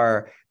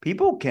 EMDR,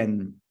 people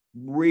can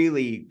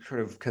really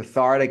sort of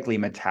cathartically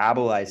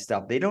metabolize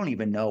stuff. They don't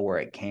even know where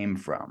it came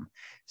from.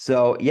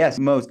 So yes,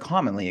 most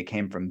commonly it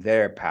came from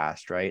their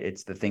past, right?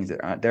 It's the things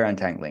that they're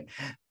untangling.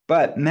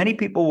 But many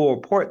people will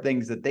report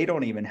things that they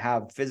don't even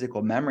have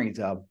physical memories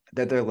of,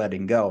 that they're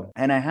letting go.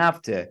 And I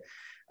have to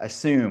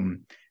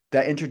assume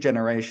that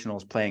intergenerational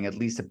is playing at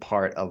least a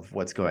part of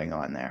what's going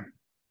on there.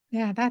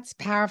 Yeah, that's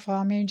powerful.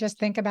 I mean, just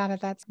think about it.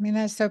 That's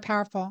so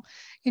powerful.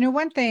 You know,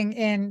 one thing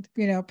in,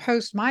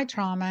 post my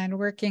trauma and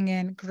working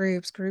in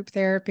group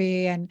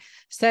therapy and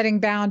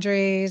setting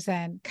boundaries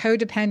and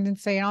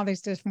codependency and all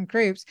these different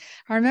groups,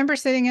 I remember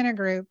sitting in a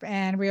group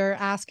and we were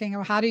asking,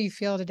 oh, how do you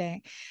feel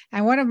today?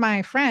 And one of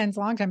my friends,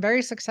 longtime,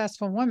 very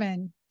successful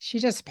woman, she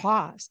just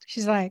paused.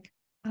 She's like,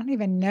 I don't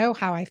even know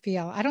how I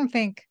feel.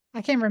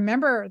 I can't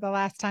remember the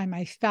last time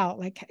I felt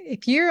like.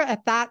 If you're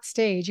at that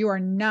stage, you are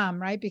numb,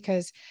 right?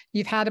 Because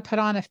you've had to put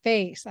on a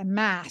face, a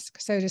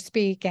mask, so to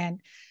speak, and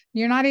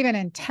you're not even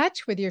in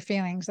touch with your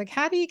feelings. Like,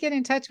 how do you get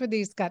in touch with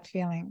these gut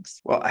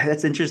feelings? Well,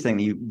 that's interesting.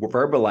 You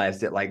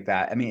verbalized it like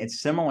that. I mean, it's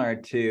similar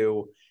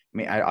to,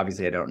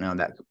 obviously I don't know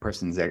that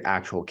person's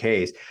actual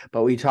case,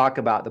 but we talk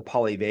about the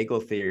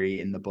polyvagal theory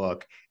in the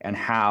book and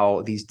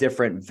how these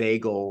different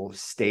vagal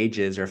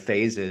stages or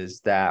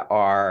phases that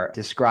are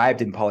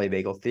described in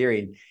polyvagal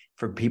theory,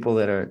 for people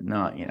that are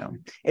not,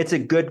 it's a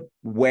good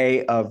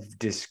way of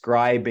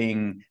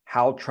describing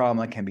how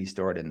trauma can be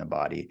stored in the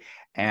body.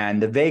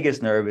 And the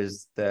vagus nerve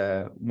is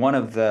one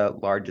of the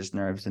largest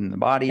nerves in the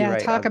body. Yeah,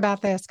 right? Talk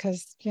about this,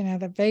 because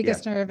the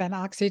vagus nerve and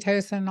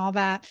oxytocin and all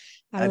that.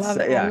 I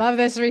love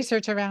this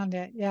research around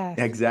it. Yeah,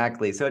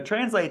 exactly. So it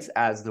translates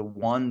as the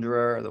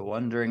wanderer, the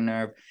wandering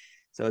nerve.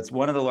 So it's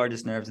one of the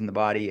largest nerves in the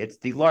body. It's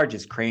the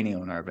largest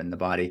cranial nerve in the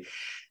body,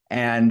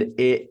 and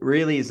it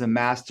really is a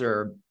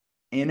master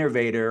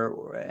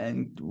innervator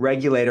and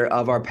regulator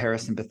of our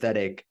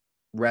parasympathetic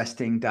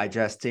resting,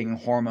 digesting,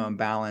 hormone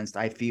balanced,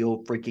 I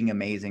feel freaking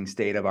amazing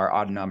state of our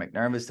autonomic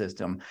nervous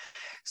system.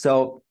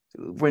 So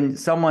when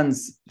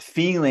someone's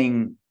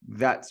feeling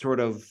that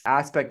sort of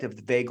aspect of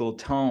the vagal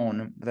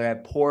tone,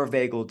 that poor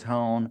vagal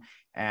tone,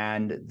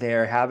 and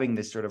they're having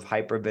this sort of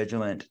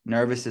hypervigilant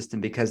nervous system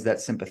because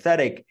that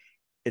sympathetic,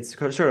 it's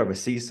sort of a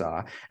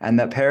seesaw, and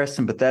that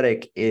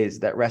parasympathetic is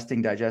that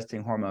resting,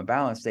 digesting, hormone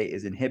balance state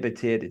is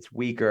inhibited. It's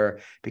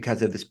weaker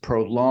because of this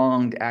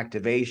prolonged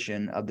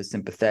activation of the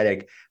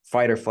sympathetic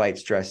fight or flight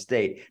stress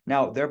state.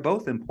 Now, they're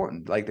both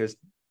important. Like there's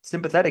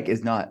sympathetic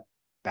is not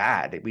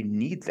bad. We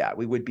need that.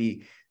 We would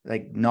be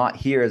like not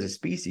here as a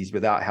species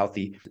without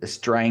healthy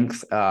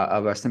strength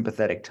of a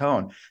sympathetic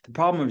tone. The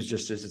problem is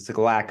just it's a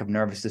lack of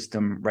nervous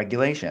system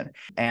regulation.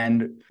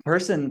 And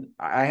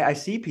I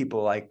see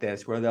people like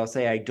this where they'll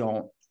say, I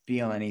don't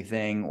feel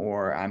anything,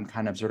 or I'm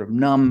kind of sort of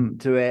numb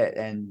to it.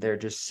 And they're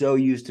just so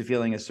used to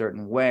feeling a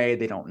certain way.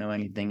 They don't know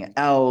anything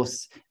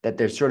else, that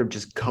they're sort of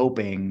just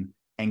coping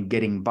and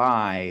getting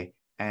by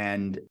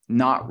and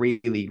not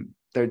really,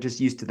 they're just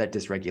used to that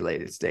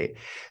dysregulated state.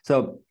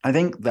 So I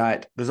think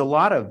that there's a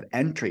lot of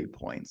entry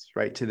points,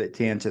 right?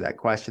 To answer that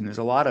question, there's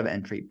a lot of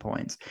entry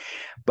points.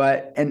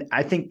 And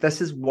I think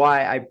this is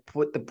why I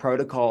put the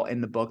protocol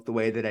in the book the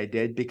way that I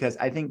did, because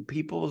I think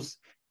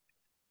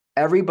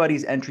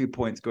everybody's entry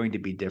point is going to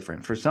be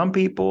different. For some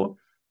people,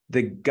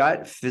 the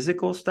gut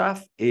physical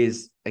stuff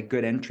is a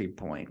good entry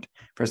point.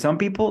 For some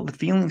people, the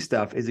feeling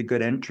stuff is a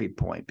good entry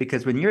point,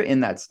 because when you're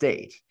in that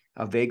state,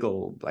 a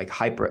vagal, like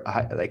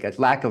a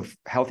lack of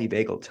healthy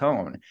vagal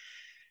tone,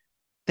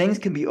 things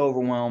can be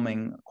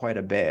overwhelming quite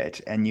a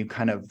bit. And you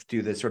kind of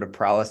do this sort of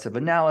paralysis of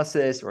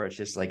analysis, or it's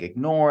just like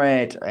ignore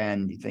it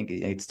and you think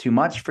it's too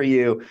much for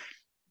you.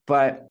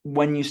 But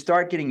when you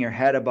start getting your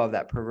head above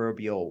that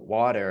proverbial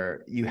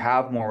water, you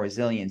have more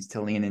resilience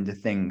to lean into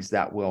things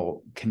that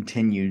will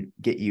continue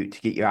get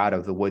you out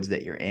of the woods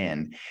that you're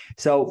in.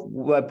 So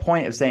the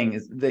point of saying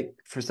is that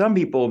for some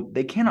people,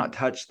 they cannot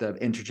touch the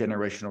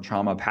intergenerational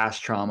trauma,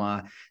 past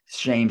trauma,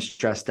 shame,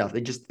 stress stuff.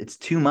 It's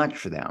too much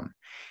for them.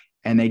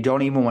 And they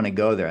don't even want to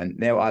go there. And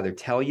they'll either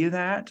tell you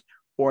that,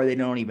 or they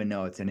don't even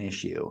know it's an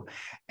issue.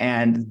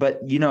 But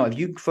if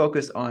you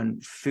focus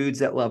on foods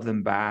that love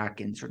them back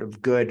and sort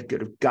of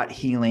good gut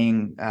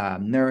healing,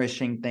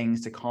 nourishing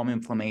things to calm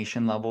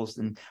inflammation levels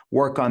and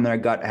work on their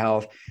gut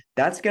health,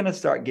 that's going to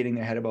start getting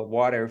their head above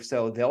water.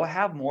 So they'll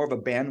have more of a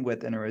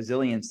bandwidth and a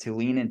resilience to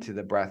lean into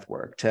the breath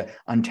work, to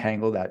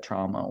untangle that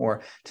trauma,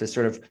 or to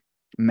sort of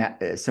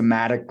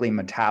somatically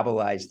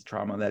metabolize the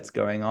trauma that's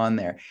going on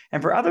there.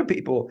 And for other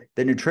people,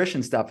 the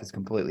nutrition stuff is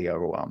completely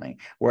overwhelming,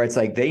 where it's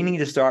like they need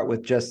to start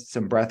with just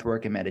some breath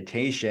work and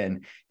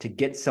meditation to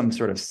get some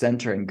sort of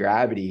center and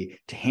gravity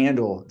to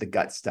handle the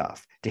gut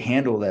stuff, to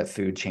handle the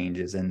food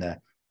changes and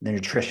the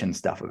nutrition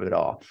stuff of it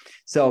all.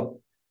 So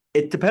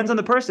it depends on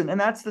the person.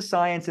 And that's the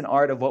science and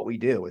art of what we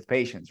do with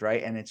patients,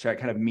 right? And it's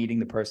kind of meeting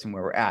the person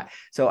where we're at.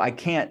 So I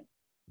can't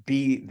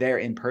be there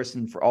in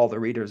person for all the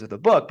readers of the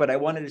book, but I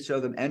wanted to show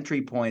them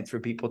entry points for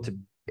people to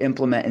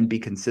implement and be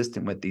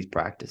consistent with these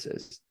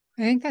practices.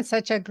 I think that's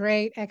such a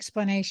great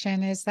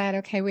explanation, is that,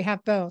 okay, we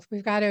have both.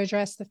 We've got to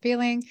address the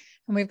feeling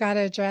and we've got to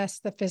address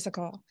the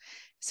physical.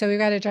 So we've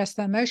got to address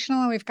the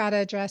emotional and we've got to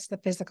address the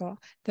physical.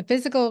 The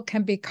physical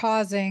can be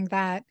causing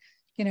that,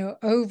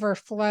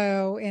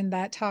 overflow in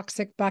that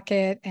toxic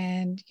bucket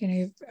and,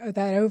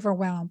 that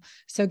overwhelm.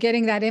 So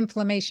getting that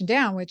inflammation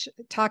down, which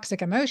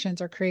toxic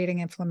emotions are creating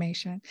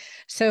inflammation.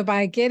 So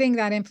by getting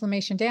that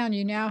inflammation down,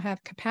 you now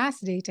have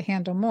capacity to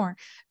handle more.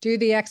 Do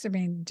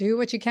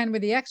what you can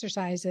with the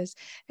exercises.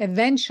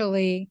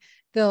 Eventually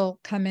they'll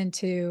come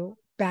into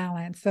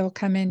balance. They'll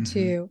come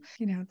into,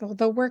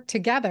 they'll work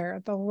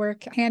together. They'll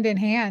work hand in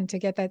hand to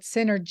get that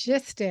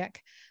synergistic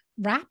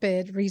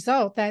rapid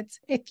result.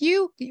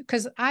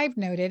 Because I've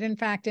noted, in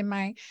fact, in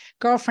my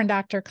Girlfriend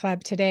Doctor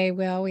Club today,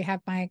 we have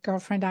my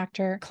Girlfriend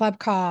Doctor Club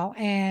call.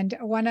 And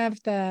one of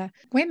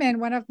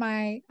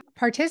my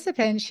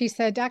participants, she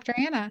said, Dr.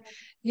 Anna,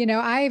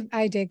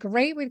 I did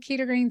great with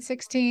Keto Green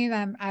 16.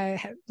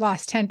 I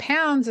lost 10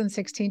 pounds in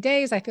 16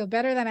 days. I feel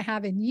better than I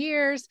have in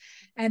years.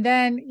 And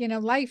then,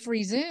 life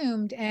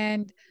resumed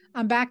and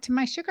I'm back to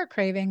my sugar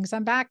cravings.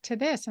 I'm back to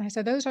this. And I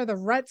said, those are the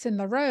ruts in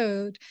the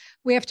road.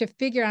 We have to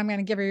figure, I'm going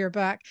to give her your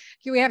book.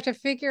 We have to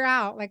figure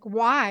out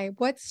why,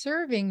 what's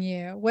serving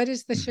you? What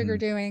is the sugar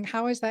doing?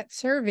 How is that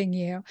serving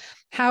you?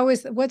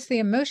 What's the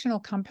emotional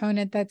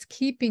component that's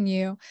keeping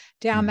you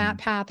down that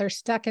path or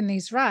stuck in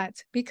these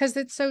ruts? Because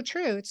it's so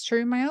true. It's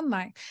true in my own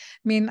life.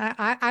 I mean,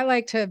 I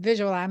like to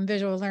visualize. I'm a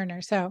visual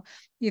learner. So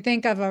you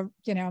think of a,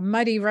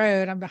 muddy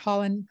road I'm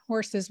hauling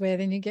horses with,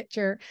 and you get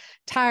your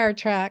tire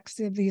tracks,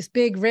 these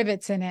big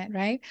rivets in it,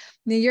 right?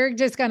 And you're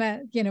just going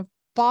to,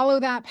 follow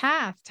that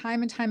path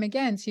time and time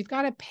again. So you've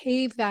got to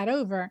pave that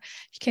over.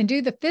 You can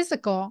do the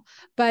physical,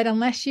 but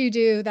unless you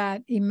do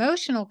that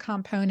emotional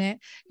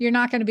component, you're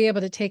not going to be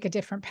able to take a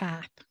different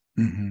path.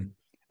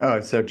 Oh,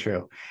 it's so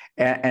true.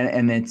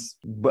 And it's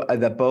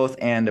the both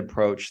and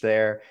approach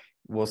there.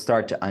 we'll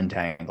start to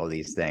untangle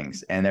these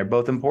things, and they're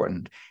both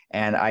important.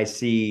 And I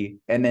see,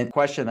 and then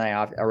question I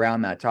have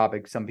around that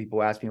topic, some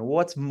people ask me, well,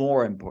 what's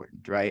more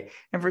important, right?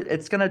 And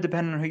it's going to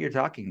depend on who you're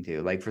talking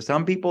to. Like for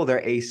some people,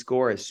 their ACE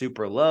score is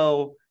super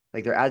low,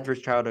 like their adverse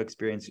childhood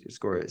experience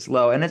score is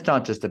low. And it's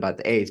not just about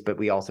the ACE, but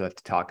we also have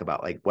to talk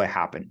about like what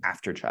happened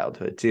after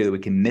childhood too. We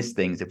can miss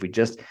things if we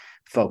just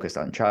focus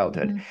on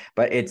childhood. Mm-hmm.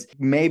 But it's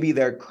maybe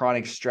their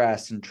chronic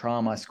stress and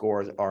trauma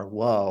scores are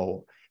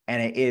low,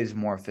 and it is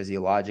more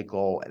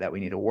physiological that we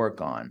need to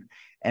work on.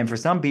 And for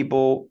some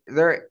people,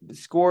 their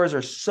scores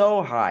are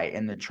so high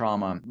in the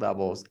trauma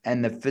levels,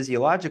 and the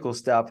physiological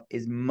stuff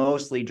is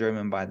mostly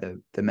driven by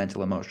the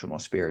mental, emotional,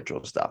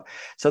 spiritual stuff.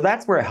 So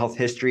that's where health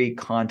history,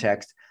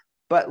 context.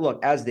 But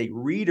look, as the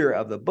reader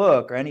of the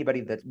book or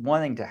anybody that's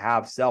wanting to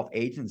have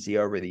self-agency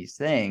over these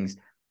things,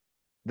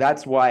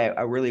 that's why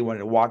I really wanted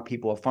to walk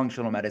people a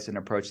functional medicine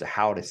approach to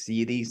how to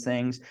see these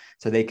things,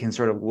 so they can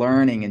sort of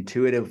learning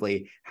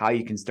intuitively how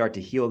you can start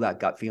to heal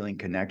that gut feeling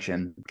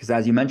connection. Because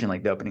as you mentioned,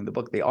 like the opening of the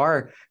book, they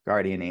are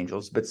guardian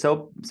angels, but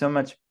so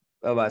much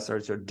of us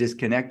are sort of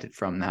disconnected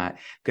from that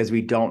because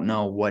we don't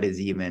know what is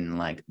even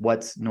like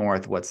what's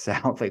north, what's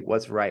south, like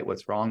what's right,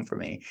 what's wrong for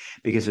me,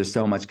 because there's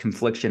so much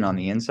confliction on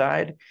the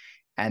inside.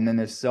 And then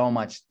there's so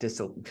much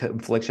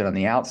confliction on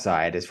the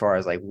outside as far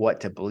as like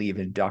what to believe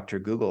in Dr.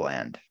 Google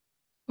land.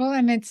 Well,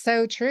 and it's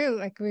so true.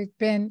 Like we've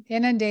been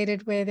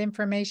inundated with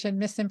information,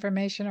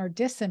 misinformation or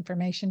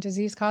disinformation,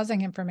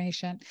 disease-causing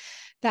information,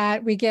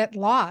 that we get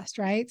lost,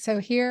 right? So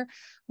here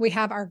we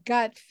have our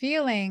gut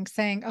feeling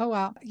saying, oh,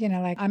 well,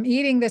 like I'm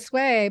eating this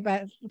way,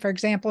 but for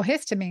example,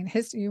 histamine.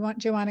 Do you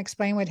want to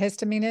explain what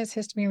histamine is?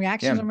 Histamine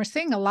reactions, and we're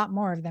seeing a lot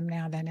more of them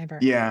now than ever.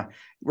 Yeah,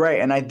 right.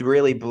 And I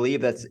really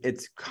believe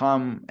it's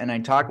come, and I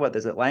talk about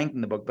this at length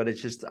in the book, but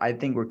it's just, I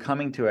think we're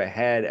coming to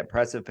a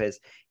precipice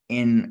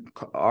in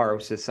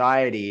our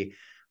society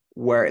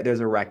where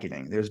there's a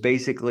reckoning. There's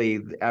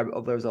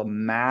a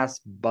mass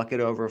bucket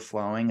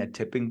overflowing, a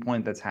tipping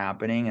point that's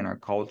happening in our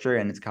culture,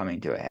 and it's coming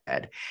to a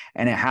head.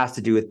 And it has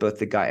to do with both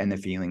the gut and the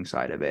feeling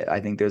side of it. I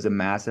think there's a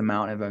mass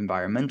amount of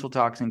environmental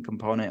toxin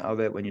component of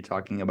it when you're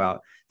talking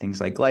about things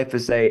like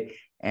glyphosate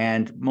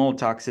and mold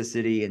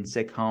toxicity and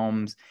sick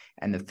homes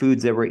and the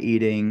foods that we're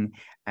eating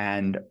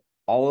and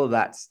all of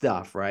that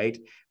stuff, right?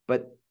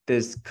 But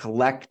this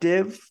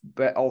collective,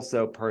 but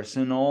also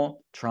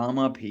personal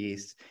trauma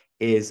piece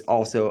is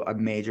also a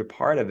major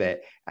part of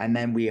it. And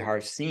then we are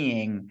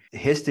seeing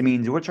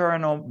histamines, which are a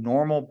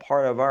normal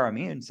part of our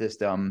immune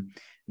system,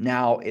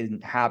 now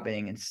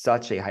happening in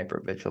such a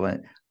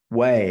hypervigilant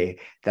way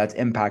that's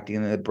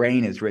impacting. The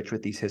brain is rich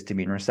with these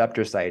histamine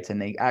receptor sites,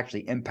 and they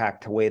actually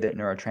impact the way that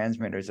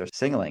neurotransmitters are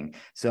signaling.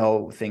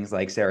 So things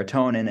like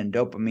serotonin and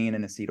dopamine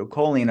and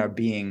acetylcholine are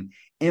being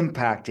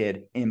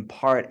impacted, in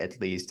part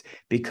at least,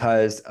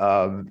 because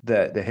of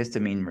the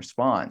histamine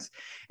response.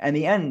 And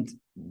the end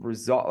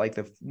result, like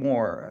the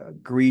more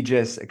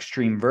egregious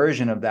extreme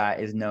version of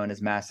that, is known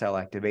as mast cell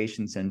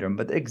activation syndrome,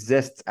 but it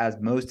exists as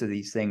most of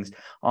these things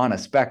on a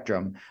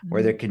spectrum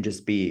where there can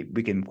just be,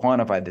 we can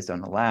quantify this on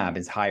the lab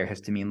as higher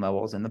histamine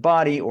levels in the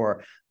body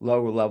or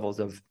lower levels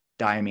of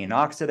diamine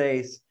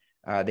oxidase,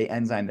 the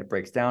enzyme that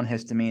breaks down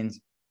histamines.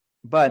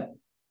 But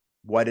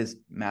what is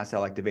mast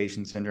cell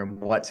activation syndrome?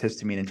 What's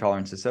histamine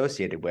intolerance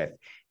associated with?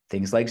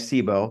 Things like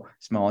SIBO,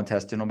 small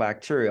intestinal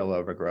bacterial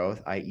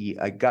overgrowth, i.e.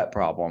 a gut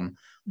problem,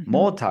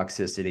 mold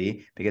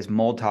toxicity, because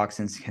mold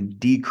toxins can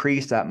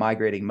decrease that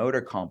migrating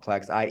motor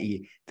complex,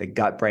 i.e. the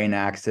gut-brain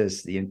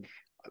axis, the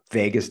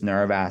vagus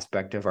nerve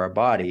aspect of our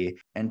body,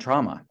 and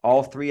trauma.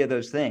 All three of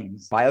those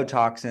things,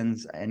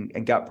 biotoxins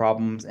and gut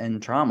problems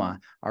and trauma,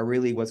 are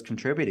really what's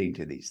contributing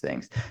to these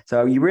things.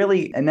 So you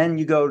really, and then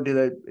you go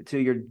to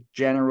your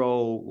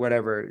general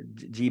whatever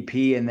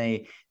GP, and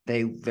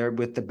they're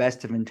with the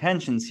best of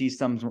intentions see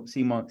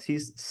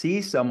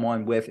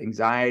someone with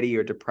anxiety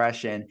or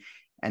depression,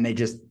 and they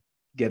just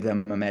give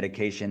them a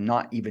medication,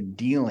 not even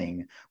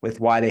dealing with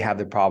why they have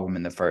the problem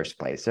in the first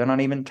place. They're not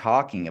even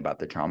talking about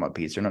the trauma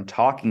piece. They're not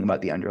talking about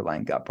the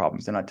underlying gut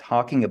problems. They're not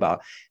talking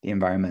about the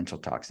environmental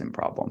toxin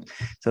problems.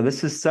 So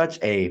this is such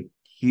a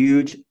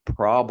huge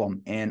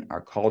problem in our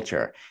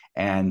culture.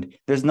 And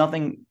there's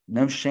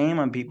no shame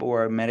on people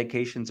where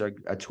medications are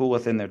a tool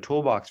within their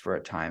toolbox for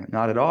a time,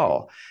 not at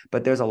all.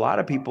 But there's a lot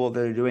of people that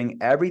are doing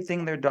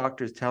everything their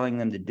doctor's telling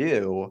them to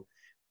do,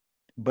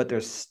 but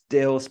they're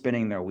still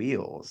spinning their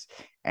wheels.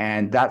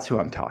 And that's who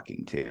I'm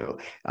talking to.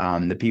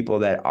 The people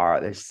that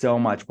there's so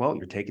much, well,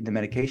 you're taking the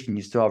medication,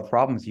 you still have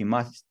problems.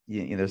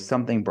 There's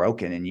something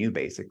broken in you,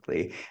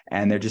 basically.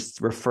 And they're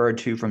just referred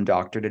to from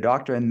doctor to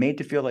doctor and made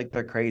to feel like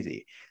they're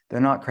crazy. They're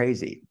not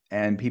crazy.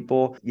 And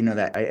people,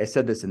 that I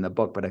said this in the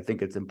book, but I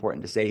think it's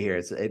important to say here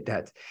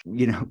that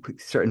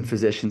certain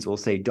physicians will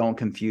say, don't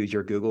confuse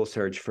your Google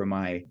search for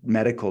my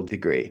medical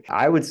degree.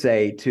 I would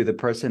say to the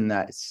person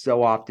that's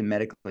so often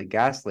medically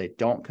gaslit,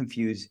 don't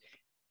confuse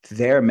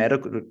their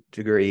medical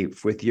degree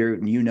with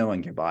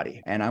knowing your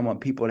body. And I want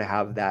people to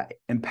have that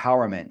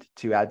empowerment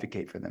to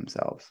advocate for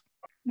themselves.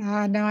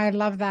 No, I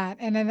love that.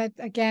 And then that,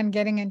 again,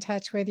 getting in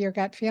touch with your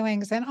gut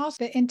feelings and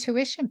also the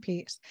intuition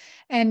piece.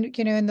 And,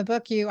 in the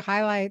book, you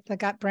highlight the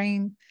gut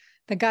brain.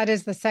 The gut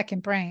is the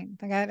second brain,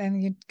 the gut,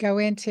 and you go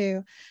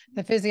into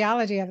the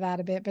physiology of that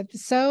a bit. But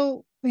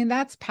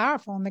that's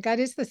powerful. And the gut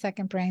is the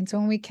second brain. So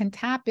when we can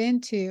tap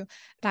into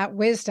that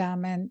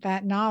wisdom and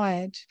that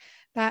knowledge,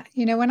 that,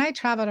 when I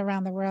traveled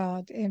around the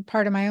world in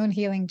part of my own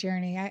healing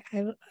journey, I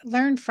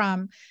learned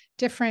from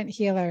different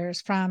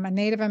healers, from a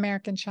Native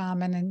American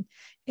shaman, and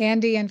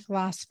Andean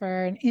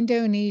philosopher, an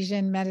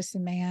Indonesian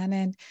medicine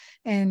man.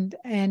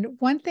 And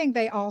one thing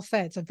they all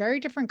said, so very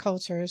different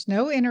cultures,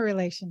 no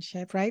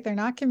interrelationship, right? They're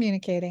not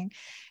communicating.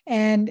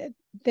 And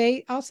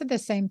they all said the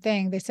same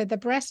thing. They said the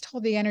breast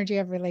hold the energy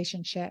of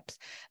relationships,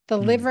 the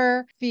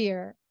liver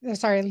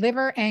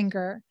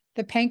anger,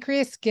 the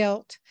pancreas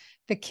guilt,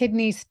 the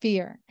kidneys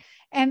fear.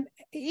 And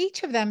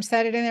each of them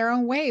said it in their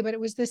own way, but it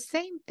was the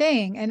same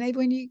thing. And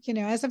when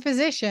as a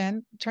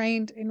physician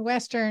trained in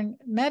Western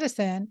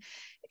medicine,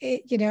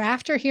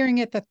 after hearing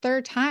it the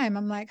third time,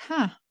 I'm like,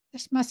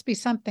 this must be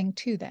something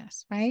to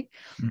this, right?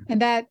 Mm-hmm.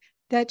 And that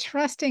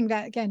trusting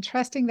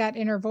that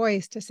inner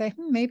voice to say,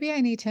 maybe I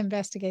need to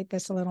investigate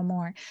this a little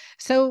more.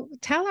 So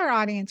tell our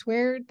audience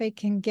where they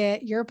can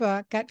get your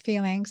book, Gut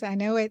Feelings. I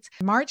know it's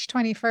March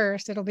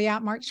 21st. It'll be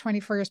out March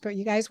 21st, but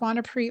you guys want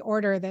to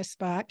pre-order this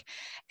book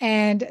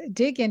and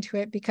dig into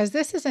it, because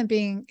this isn't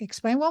being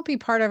explained, won't be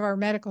part of our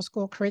medical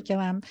school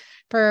curriculum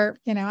for,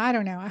 I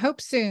don't know, I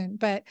hope soon,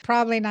 but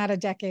probably not a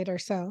decade or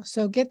so.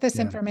 So get this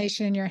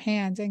information in your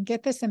hands and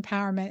get this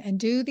empowerment and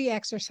do the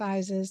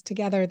exercises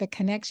together, the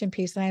connection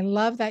piece. And I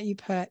love that you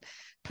put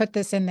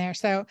this in there.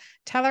 So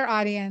tell our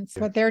audience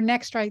what their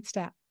next right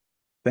step.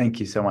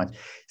 Thank you so much.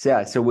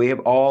 So we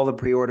have all the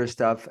pre-order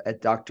stuff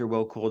at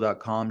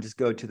drwillcole.com. Just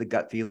go to the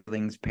Gut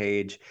Feelings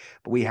page.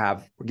 But we're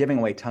giving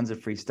away tons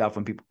of free stuff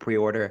when people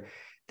pre-order.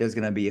 There's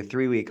going to be a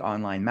 3-week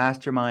online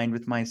mastermind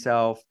with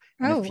myself.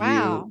 Oh,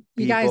 wow.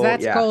 You guys,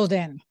 that's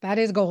golden. That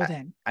is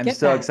golden. I'm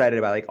so excited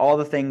about all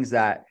the things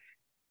that,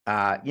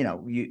 the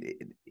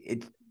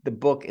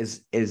book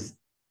is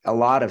a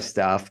lot of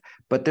stuff,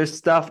 but there's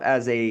stuff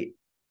as a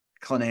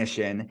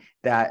clinician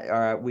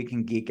that we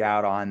can geek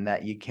out on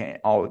that you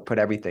can't always put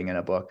everything in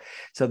a book.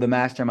 So the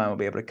mastermind will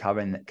be able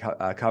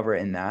to cover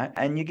in that.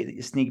 And you get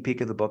a sneak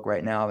peek of the book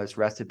right now. There's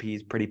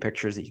recipes, pretty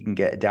pictures that you can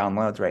get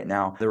downloads right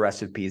now. The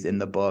recipes in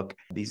the book,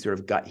 these sort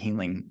of gut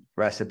healing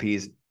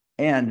recipes.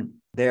 And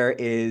there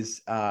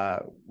is,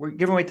 we're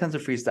giving away tons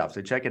of free stuff.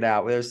 So check it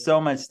out. There's so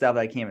much stuff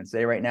that I can't even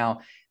say right now.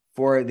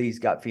 For these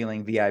Gut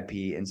Feeling VIP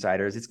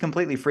insiders, it's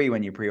completely free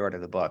when you pre-order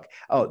the book.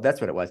 Oh, that's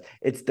what it was.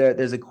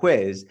 There's a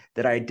quiz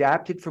that I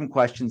adapted from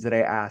questions that I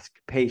ask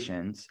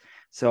patients.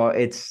 So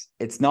it's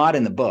not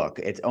in the book.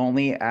 It's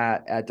only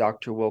at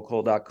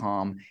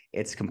drwillcole.com.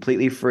 It's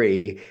completely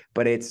free,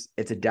 but it's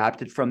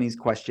adapted from these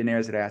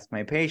questionnaires that I ask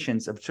my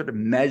patients of sort of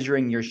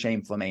measuring your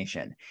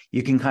shameflammation.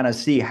 You can kind of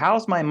see,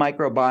 how's my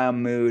microbiome,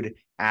 mood,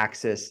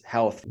 axis,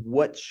 health?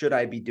 What should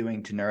I be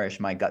doing to nourish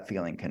my gut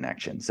feeling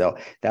connection? So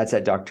that's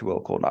at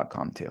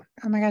drwillcole.com too.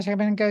 Oh my gosh, I'm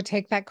going to go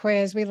take that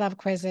quiz. We love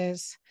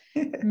quizzes.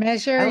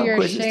 Measure your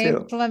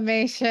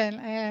shameflammation.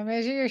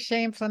 Measure your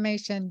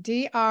shameflammation.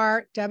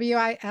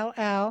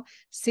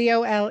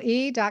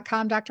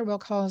 drwillcole.com. Dr. Will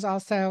Cole is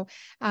also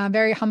a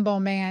very humble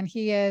man.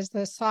 He is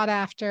the sought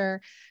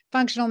after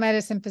functional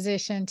medicine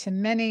physician to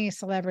many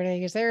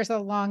celebrities. There's a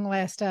long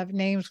list of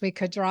names we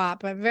could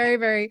drop, but very,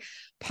 very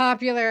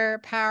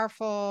popular,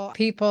 powerful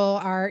people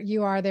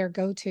you are their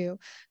go-to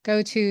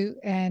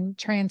and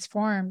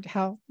transformed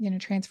health,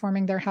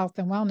 transforming their health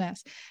and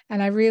wellness.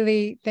 And I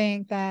really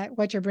think that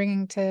what you're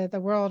bringing to the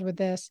world with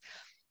this,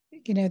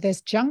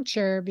 this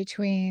juncture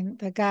between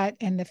the gut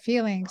and the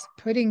feelings,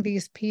 putting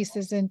these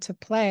pieces into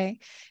play,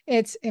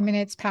 it's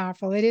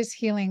powerful. It is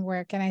healing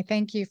work. And I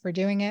thank you for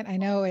doing it. I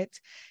know it's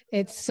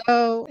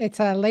a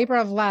labor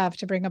of love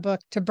to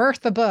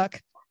birth the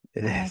book.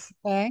 It is.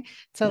 Okay.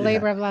 It's a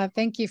labor of love.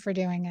 Thank you for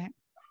doing it.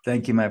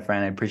 Thank you, my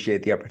friend. I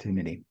appreciate the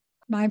opportunity.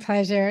 My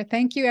pleasure.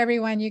 Thank you,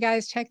 everyone. You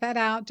guys check that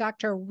out.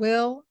 Dr.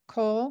 Will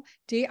Cole,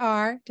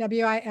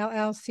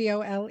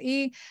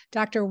 DRWILLCOLE,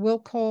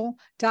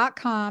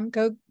 drwillcole.com.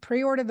 Go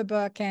pre-order the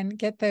book and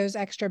get those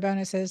extra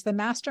bonuses. The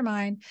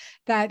mastermind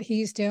that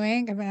he's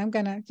doing,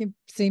 you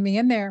see me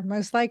in there.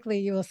 Most likely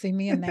you will see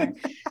me in there.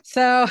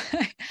 So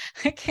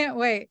I can't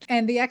wait.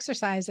 And the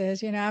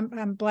exercises,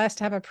 I'm blessed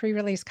to have a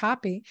pre-release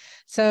copy.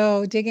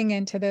 So digging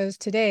into those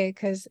today,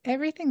 because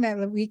everything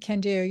that we can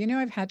do,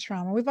 I've had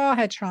trauma. We've all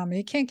had trauma.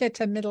 You can't get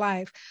to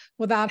midlife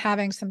without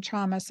having some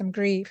trauma, some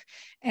grief.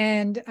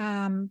 And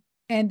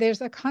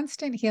there's a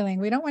constant healing.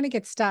 We don't want to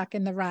get stuck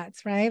in the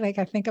ruts, right? Like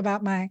I think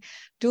about my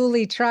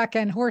dually truck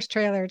and horse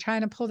trailer,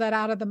 trying to pull that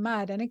out of the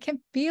mud. And it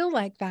can feel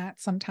like that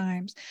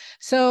sometimes.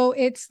 So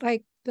it's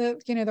like the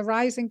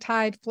rising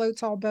tide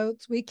floats all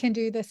boats. We can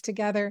do this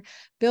together,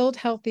 build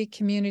healthy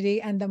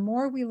community. And the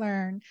more we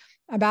learn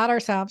about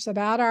ourselves,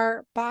 about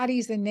our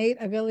body's innate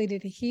ability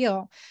to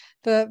heal,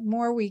 the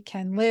more we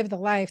can live the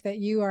life that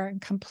you are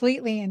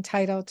completely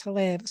entitled to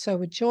live. So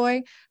with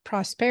joy,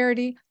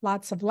 prosperity,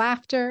 lots of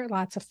laughter,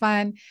 lots of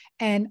fun,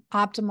 and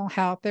optimal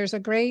health. There's a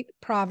great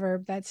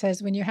proverb that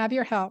says, when you have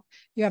your health,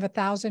 you have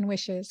 1,000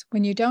 wishes.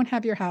 When you don't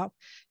have your health,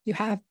 you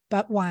have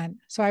but one.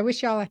 So I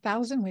wish you all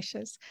 1,000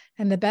 wishes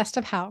and the best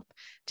of health.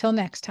 Till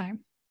next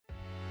time.